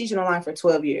 I've been teaching online for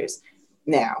 12 years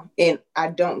now, and I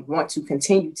don't want to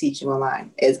continue teaching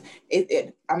online.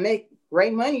 I make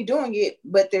great money doing it,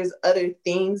 but there's other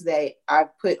things that I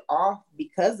put off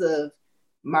because of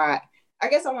I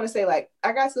guess I want to say, like,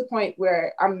 I got to the point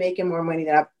where I'm making more money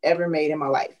than I've ever made in my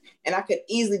life. And I could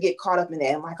easily get caught up in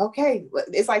that. I'm like, okay,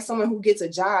 it's like someone who gets a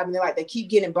job and they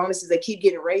keep getting bonuses, they keep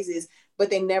getting raises,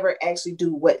 but they never actually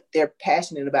do what they're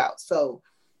passionate about. So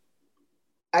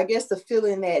I guess the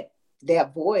feeling that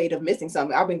void of missing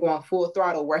something, I've been going full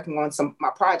throttle working on my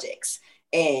projects,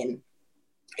 and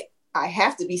I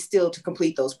have to be still to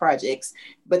complete those projects.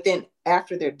 But then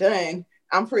after they're done,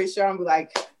 I'm pretty sure I'm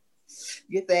like,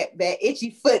 get that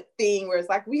itchy foot thing where it's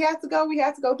like, we have to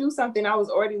go do something. I was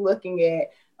already looking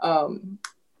at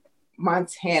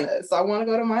Montana. So I want to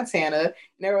go to Montana.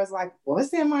 And everyone's like,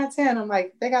 what's in Montana? I'm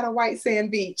like, they got a white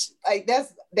sand beach. Like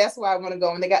that's why I want to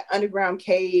go. And they got underground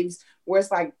caves where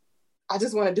it's like, I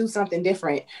just want to do something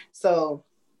different. So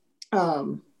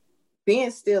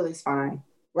being still is fine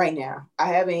right now. I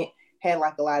haven't had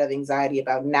like a lot of anxiety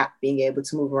about not being able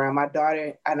to move around. My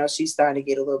daughter, I know she's starting to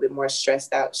get a little bit more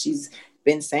stressed out. She's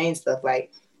been saying stuff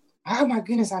like, oh my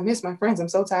goodness, I miss my friends. I'm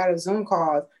so tired of Zoom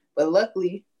calls. But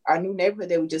luckily, our new neighborhood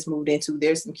that we just moved into,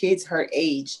 there's some kids her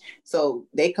age. So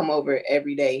they come over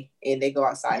every day and they go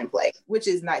outside and play, which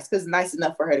is nice because it's nice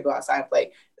enough for her to go outside and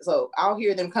play. So I'll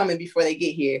hear them coming before they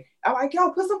get here. I'm like, yo,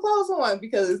 put some clothes on,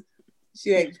 because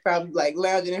she ain't probably like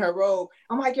lounging in her robe.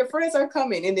 I'm like, your friends are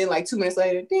coming. And then like 2 minutes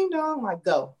later, ding dong, I'm like,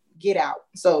 go, get out.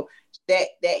 So that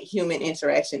human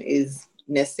interaction is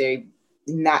necessary,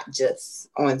 not just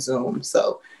on Zoom.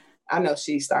 So I know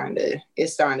it's starting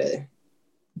to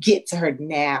get to her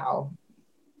now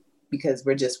because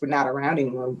we're not around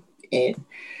anymore. And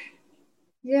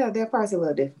yeah, that part's a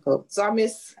little difficult. So I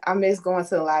miss going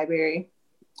to the library.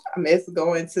 I miss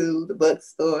going to the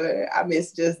bookstore. I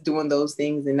miss just doing those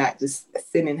things and not just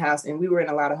sitting in the house. And we were in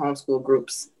a lot of homeschool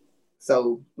groups.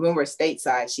 So when we're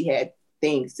stateside, she had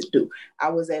things to do. I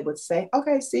was able to say,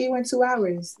 okay, see you in 2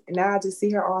 hours. And now I just see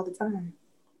her all the time.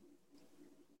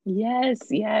 Yes,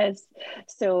 yes.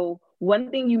 So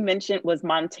one thing you mentioned was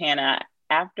Montana.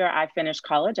 After I finished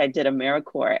college, I did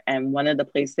AmeriCorps, and one of the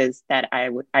places that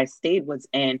I stayed was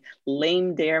in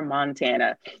Lame Deer,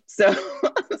 Montana. So,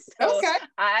 okay.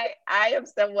 I am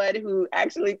someone who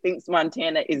actually thinks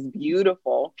Montana is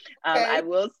beautiful. Okay. I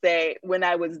will say, when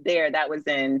I was there, that was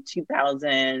in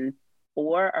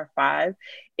 2004 or 5.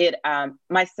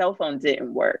 My cell phone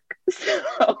didn't work.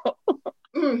 So.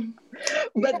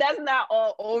 But that's not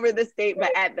all over the state.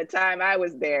 But at the time I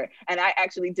was there, and I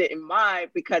actually didn't mind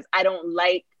because I don't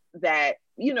like that,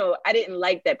 I didn't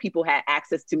like that people had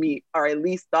access to me, or at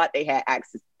least thought they had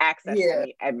access to Yeah.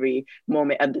 me every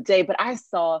moment of the day. But I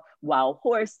saw wild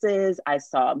horses, I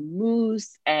saw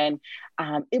moose, and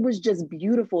it was just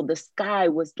beautiful. The sky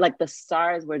was like, the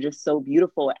stars were just so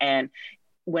beautiful. And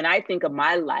when I think of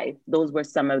my life, those were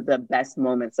some of the best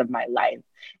moments of my life.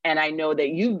 And I know that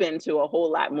you've been to a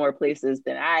whole lot more places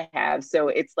than I have. So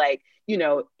it's like,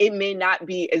 it may not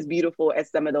be as beautiful as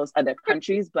some of those other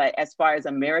countries, but as far as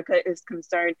America is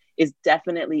concerned, it's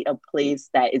definitely a place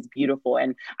that is beautiful.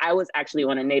 And I was actually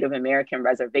on a Native American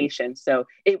reservation. So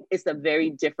it's a very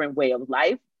different way of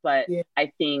life. But Yeah.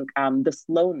 I think the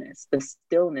slowness, the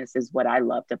stillness is what I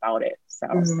loved about it. So.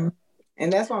 Mm-hmm.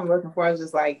 And that's what I'm looking for. I was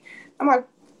just like, I'm like,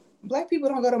 Black people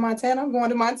don't go to Montana. I'm going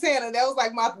to Montana. That was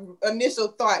like my initial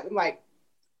thought. I'm like,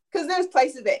 because there's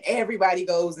places that everybody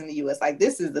goes in the U.S. Like,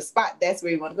 this is the spot. That's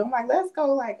where you want to go. I'm like, let's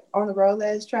go like on the road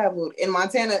less traveled. In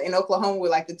Montana and Oklahoma were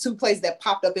like the two places that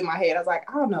popped up in my head. I was like,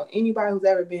 I don't know anybody who's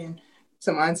ever been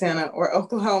to Montana or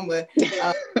Oklahoma.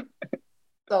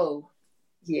 So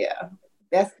yeah,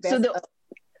 that's so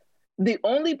the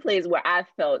only place where I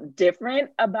felt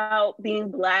different about being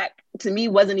Black, to me,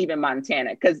 wasn't even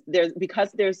Montana, because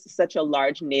there's such a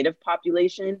large Native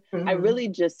population. mm-hmm. I really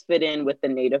just fit in with the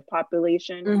Native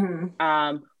population.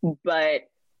 Mm-hmm. But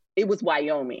it was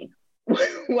Wyoming.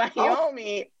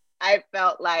 Wyoming, I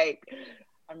felt like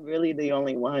I'm really the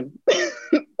only one.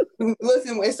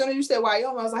 Listen, as soon as you said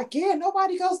Wyoming, I was like, yeah,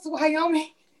 nobody goes to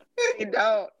Wyoming. They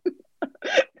don't.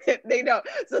 They don't.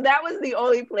 So that was the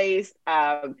only place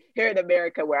here in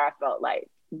America where I felt like,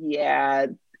 yeah,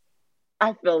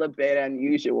 I feel a bit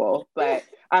unusual. But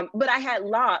I had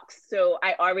locks, so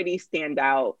I already stand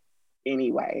out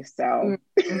anyway. So.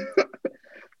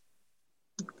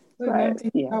 But,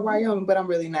 yeah. Wyoming, but I'm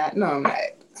really not. No, I'm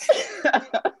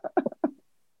not.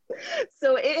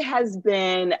 So it has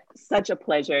been such a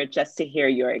pleasure just to hear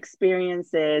your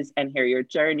experiences and hear your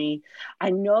journey. I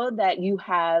know that you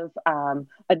have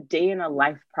a day in a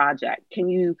life project. Can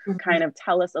you kind of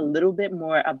tell us a little bit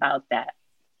more about that?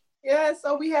 Yeah,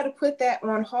 so we had to put that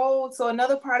on hold. So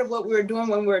another part of what we were doing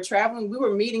when we were traveling, we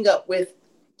were meeting up with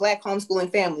Black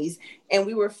homeschooling families, and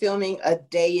we were filming a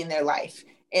day in their life.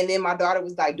 And then my daughter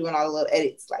was like doing all the little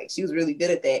edits. Like, she was really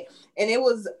good at that. And it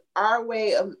was our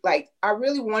way of like, I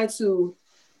really wanted to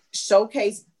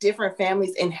showcase different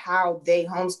families and how they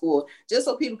homeschool, just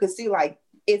so people could see like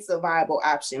it's a viable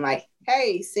option. Like,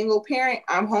 hey, single parent,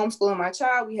 I'm homeschooling my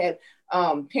child. We had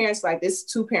parents like this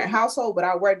 2-parent household, but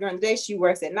I work during the day, she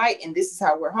works at night, and this is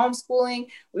how we're homeschooling.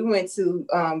 We went to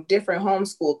different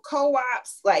homeschool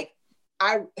co-ops. Like,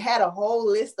 I had a whole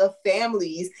list of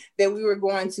families that we were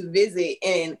going to visit,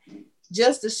 and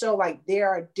just to show like there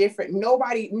are different,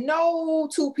 no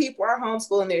two people are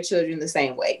homeschooling their children the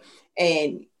same way.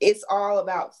 And it's all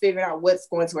about figuring out what's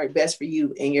going to work best for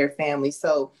you and your family.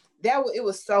 So it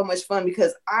was so much fun,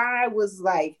 because I was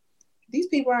like, these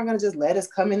people aren't going to just let us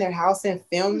come in their house and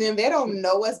film them. They don't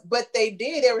know us, but they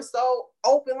did. They were so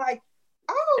open, like,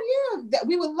 oh yeah, that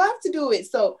we would love to do it.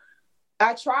 So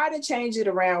I try to change it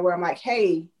around where I'm like,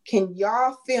 hey, can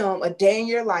y'all film a day in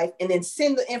your life and then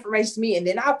send the information to me, and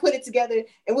then I'll put it together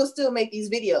and we'll still make these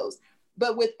videos.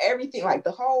 But with everything, like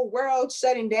the whole world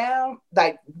shutting down,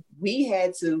 like we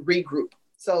had to regroup.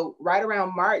 So right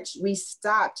around March, we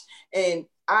stopped, and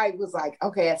I was like,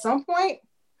 okay, at some point,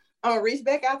 I'm gonna reach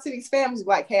back out to these families,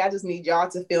 like, hey, I just need y'all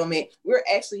to film it. We're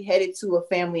actually headed to a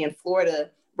family in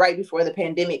Florida right before the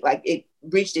pandemic, like it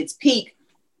reached its peak.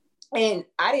 And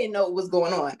I didn't know what was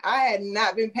going on. I had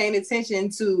not been paying attention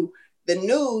to the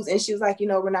news. And she was like,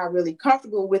 we're not really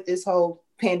comfortable with this whole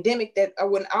pandemic I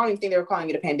don't even think they were calling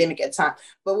it a pandemic at the time,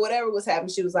 but whatever was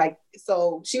happening, she was like,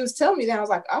 so she was telling me that. I was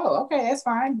like, oh, okay, that's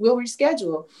fine. We'll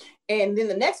reschedule. And then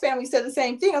the next family said the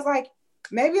same thing. I was like,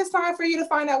 maybe it's time for you to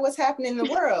find out what's happening in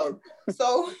the world.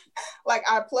 So like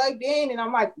I plugged in, and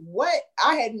I'm like, what?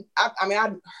 I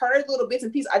heard little bits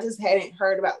and pieces. I just hadn't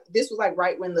heard about, this was like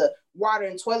right when the water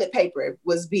and toilet paper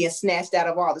was being snatched out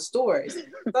of all the stores. So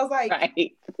I was like,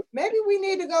 right, maybe we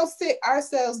need to go sit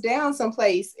ourselves down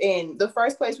someplace. And the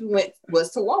first place we went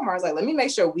was to Walmart. I was like, let me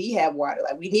make sure we have water.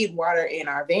 Like, we need water in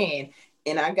our van.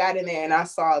 And I got in there and I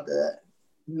saw the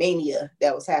mania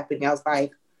that was happening. I was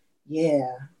like, yeah,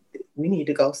 we need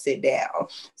to go sit down.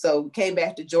 So we came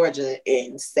back to Georgia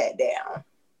and sat down.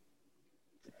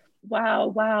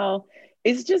 Wow.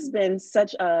 It's just been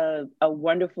such a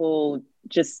wonderful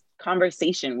just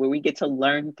conversation where we get to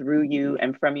learn through you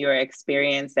and from your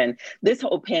experience. And this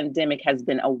whole pandemic has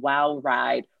been a wild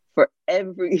ride for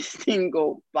every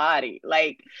single body.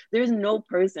 Like, there's no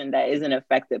person that isn't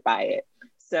affected by it.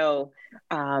 So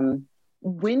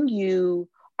when you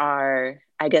are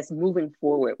I guess, moving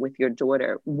forward with your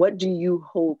daughter, what do you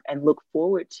hope and look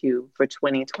forward to for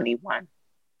 2021?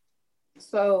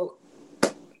 So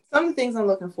some of the things I'm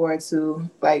looking forward to,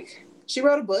 like she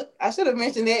wrote a book. I should have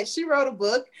mentioned that. She wrote a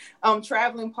book,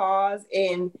 Traveling Pause.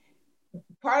 And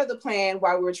part of the plan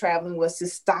while we were traveling was to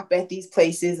stop at these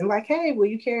places and like, hey, will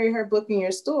you carry her book in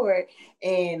your store?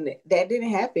 And that didn't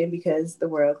happen because the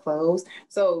world closed.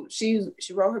 So she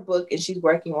wrote her book and she's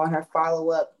working on her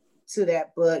follow-up to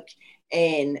that book.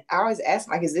 And I always ask,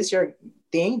 like, is this your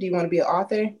thing? Do you want to be an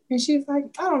author? And she's like,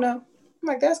 I don't know. I'm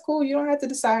like, that's cool. You don't have to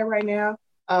decide right now.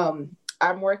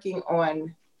 I'm working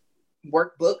on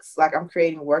workbooks, like I'm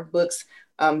creating workbooks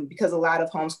because a lot of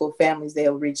homeschool families,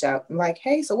 they'll reach out and like,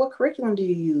 hey, so what curriculum do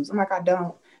you use? I'm like, I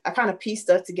don't. I kind of piece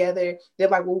stuff together. They're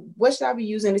like, well, what should I be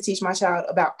using to teach my child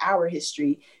about our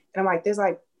history? And I'm like, there's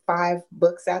like 5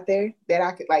 books out there that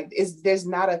I could like, there's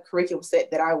not a curriculum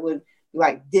set that I would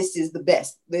like, this is the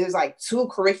best. There's like 2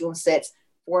 curriculum sets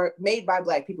made by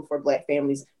Black people for Black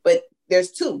families, but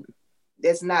there's 2.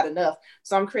 That's not enough.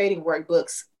 So I'm creating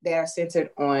workbooks that are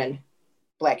centered on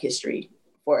Black history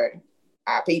for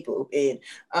our people. And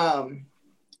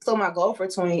so my goal for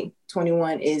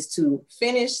 2021 is to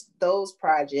finish those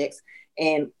projects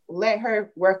and let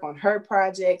her work on her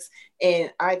projects.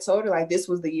 And I told her like this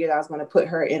was the year that I was going to put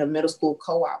her in a middle school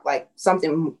co-op, like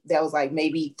something that was like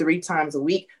maybe 3 times a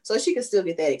week so she could still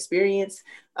get that experience.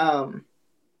 But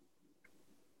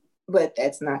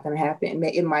that's not going to happen.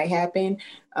 It might happen.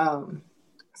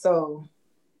 So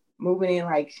moving in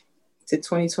like to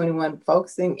 2021,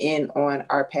 focusing in on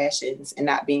our passions and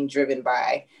not being driven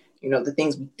by, the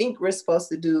things we think we're supposed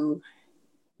to do,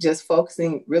 just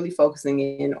really focusing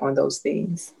in on those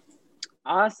things.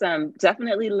 Awesome.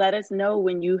 Definitely let us know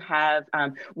when you have,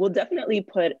 we'll definitely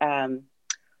put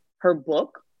her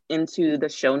book into the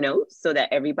show notes so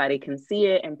that everybody can see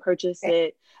it and purchase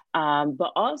it.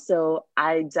 But also,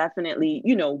 I definitely,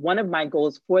 one of my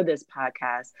goals for this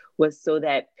podcast was so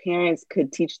that parents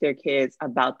could teach their kids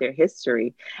about their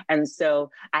history. And so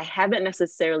I haven't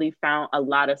necessarily found a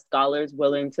lot of scholars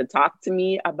willing to talk to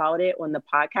me about it on the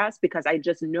podcast because I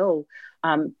just know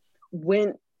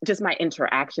just my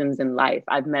interactions in life,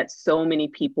 I've met so many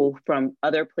people from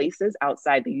other places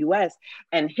outside the US,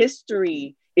 and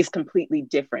history is completely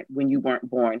different when you weren't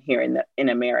born here in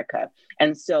America.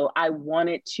 And so I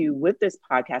wanted to, with this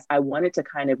podcast, I wanted to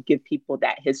kind of give people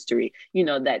that history,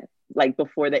 that like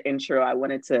before the intro, I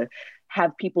wanted to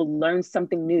have people learn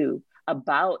something new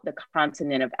about the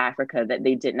continent of Africa that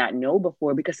they did not know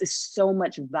before, because there's so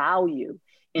much value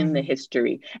in the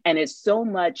history. And it's so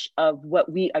much of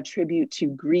what we attribute to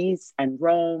Greece and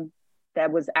Rome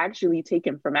that was actually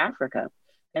taken from Africa.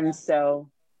 And so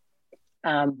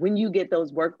when you get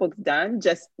those workbooks done,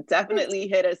 just definitely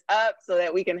hit us up so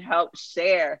that we can help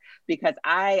share, because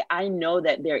I know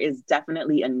that there is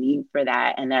definitely a need for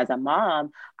that. And as a mom,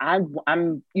 I'm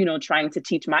trying to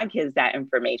teach my kids that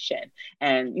information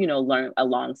and, learn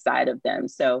alongside of them.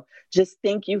 So just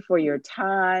thank you for your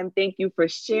time. Thank you for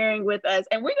sharing with us.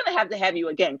 And we're going to have you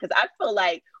again, because I feel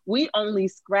like we only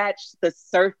scratched the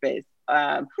surface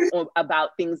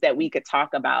about things that we could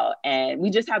talk about. And we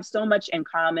just have so much in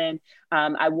common.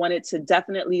 I wanted to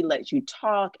definitely let you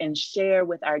talk and share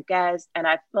with our guests. And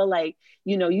I feel like,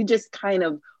 you just kind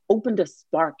of opened a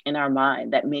spark in our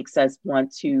mind that makes us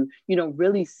want to,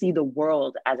 really see the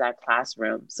world as our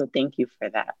classroom. So thank you for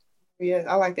that. Yes,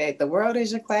 I like that. The world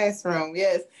is your classroom.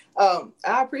 Yes. I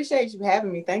appreciate you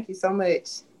having me. Thank you so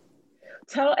much.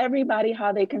 Tell everybody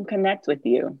how they can connect with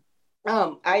you.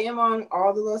 I am on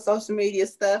all the little social media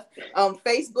stuff.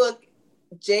 Facebook,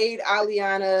 Jade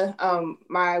Aliana.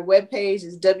 My webpage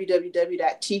is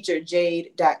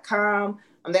www.teacherjade.com.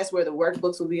 That's where the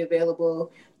workbooks will be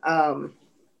available.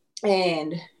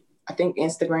 And I think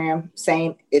Instagram,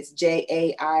 same. It's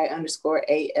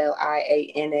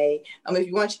JAI_ALIANA. If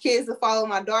you want your kids to follow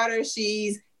my daughter,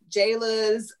 she's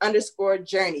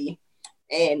Jayla's_journey.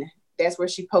 And that's where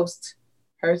she posts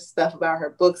her stuff about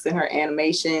her books and her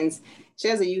animations. She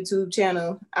has a YouTube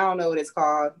channel. I don't know what it's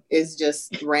called. It's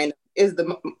just random.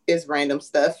 It's random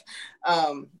stuff.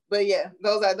 But yeah,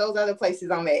 those are the places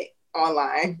I'm at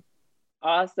online.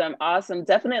 Awesome.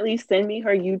 Definitely send me her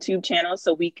YouTube channel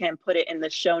so we can put it in the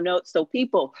show notes. So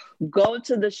people, go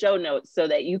to the show notes so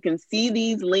that you can see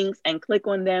these links and click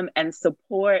on them and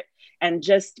support and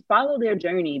just follow their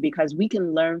journey, because we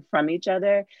can learn from each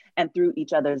other and through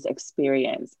each other's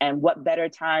experience. And what better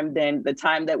time than the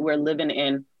time that we're living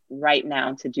in right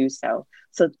now to do so.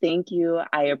 So thank you.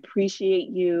 I appreciate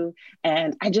you.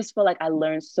 And I just feel like I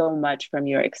learned so much from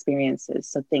your experiences.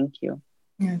 So thank you.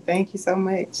 Yeah, thank you so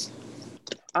much.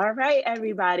 All right,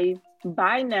 everybody.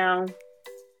 Bye now.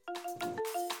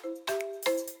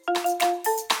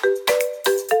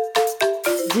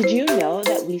 Did you know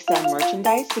that we sell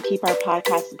merchandise to keep our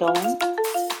podcast going?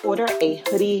 Order a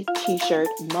hoodie, t-shirt,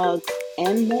 mugs,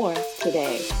 and more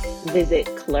today. Visit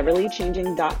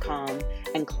cleverlychanging.com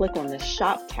and click on the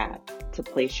shop tab to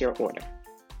place your order.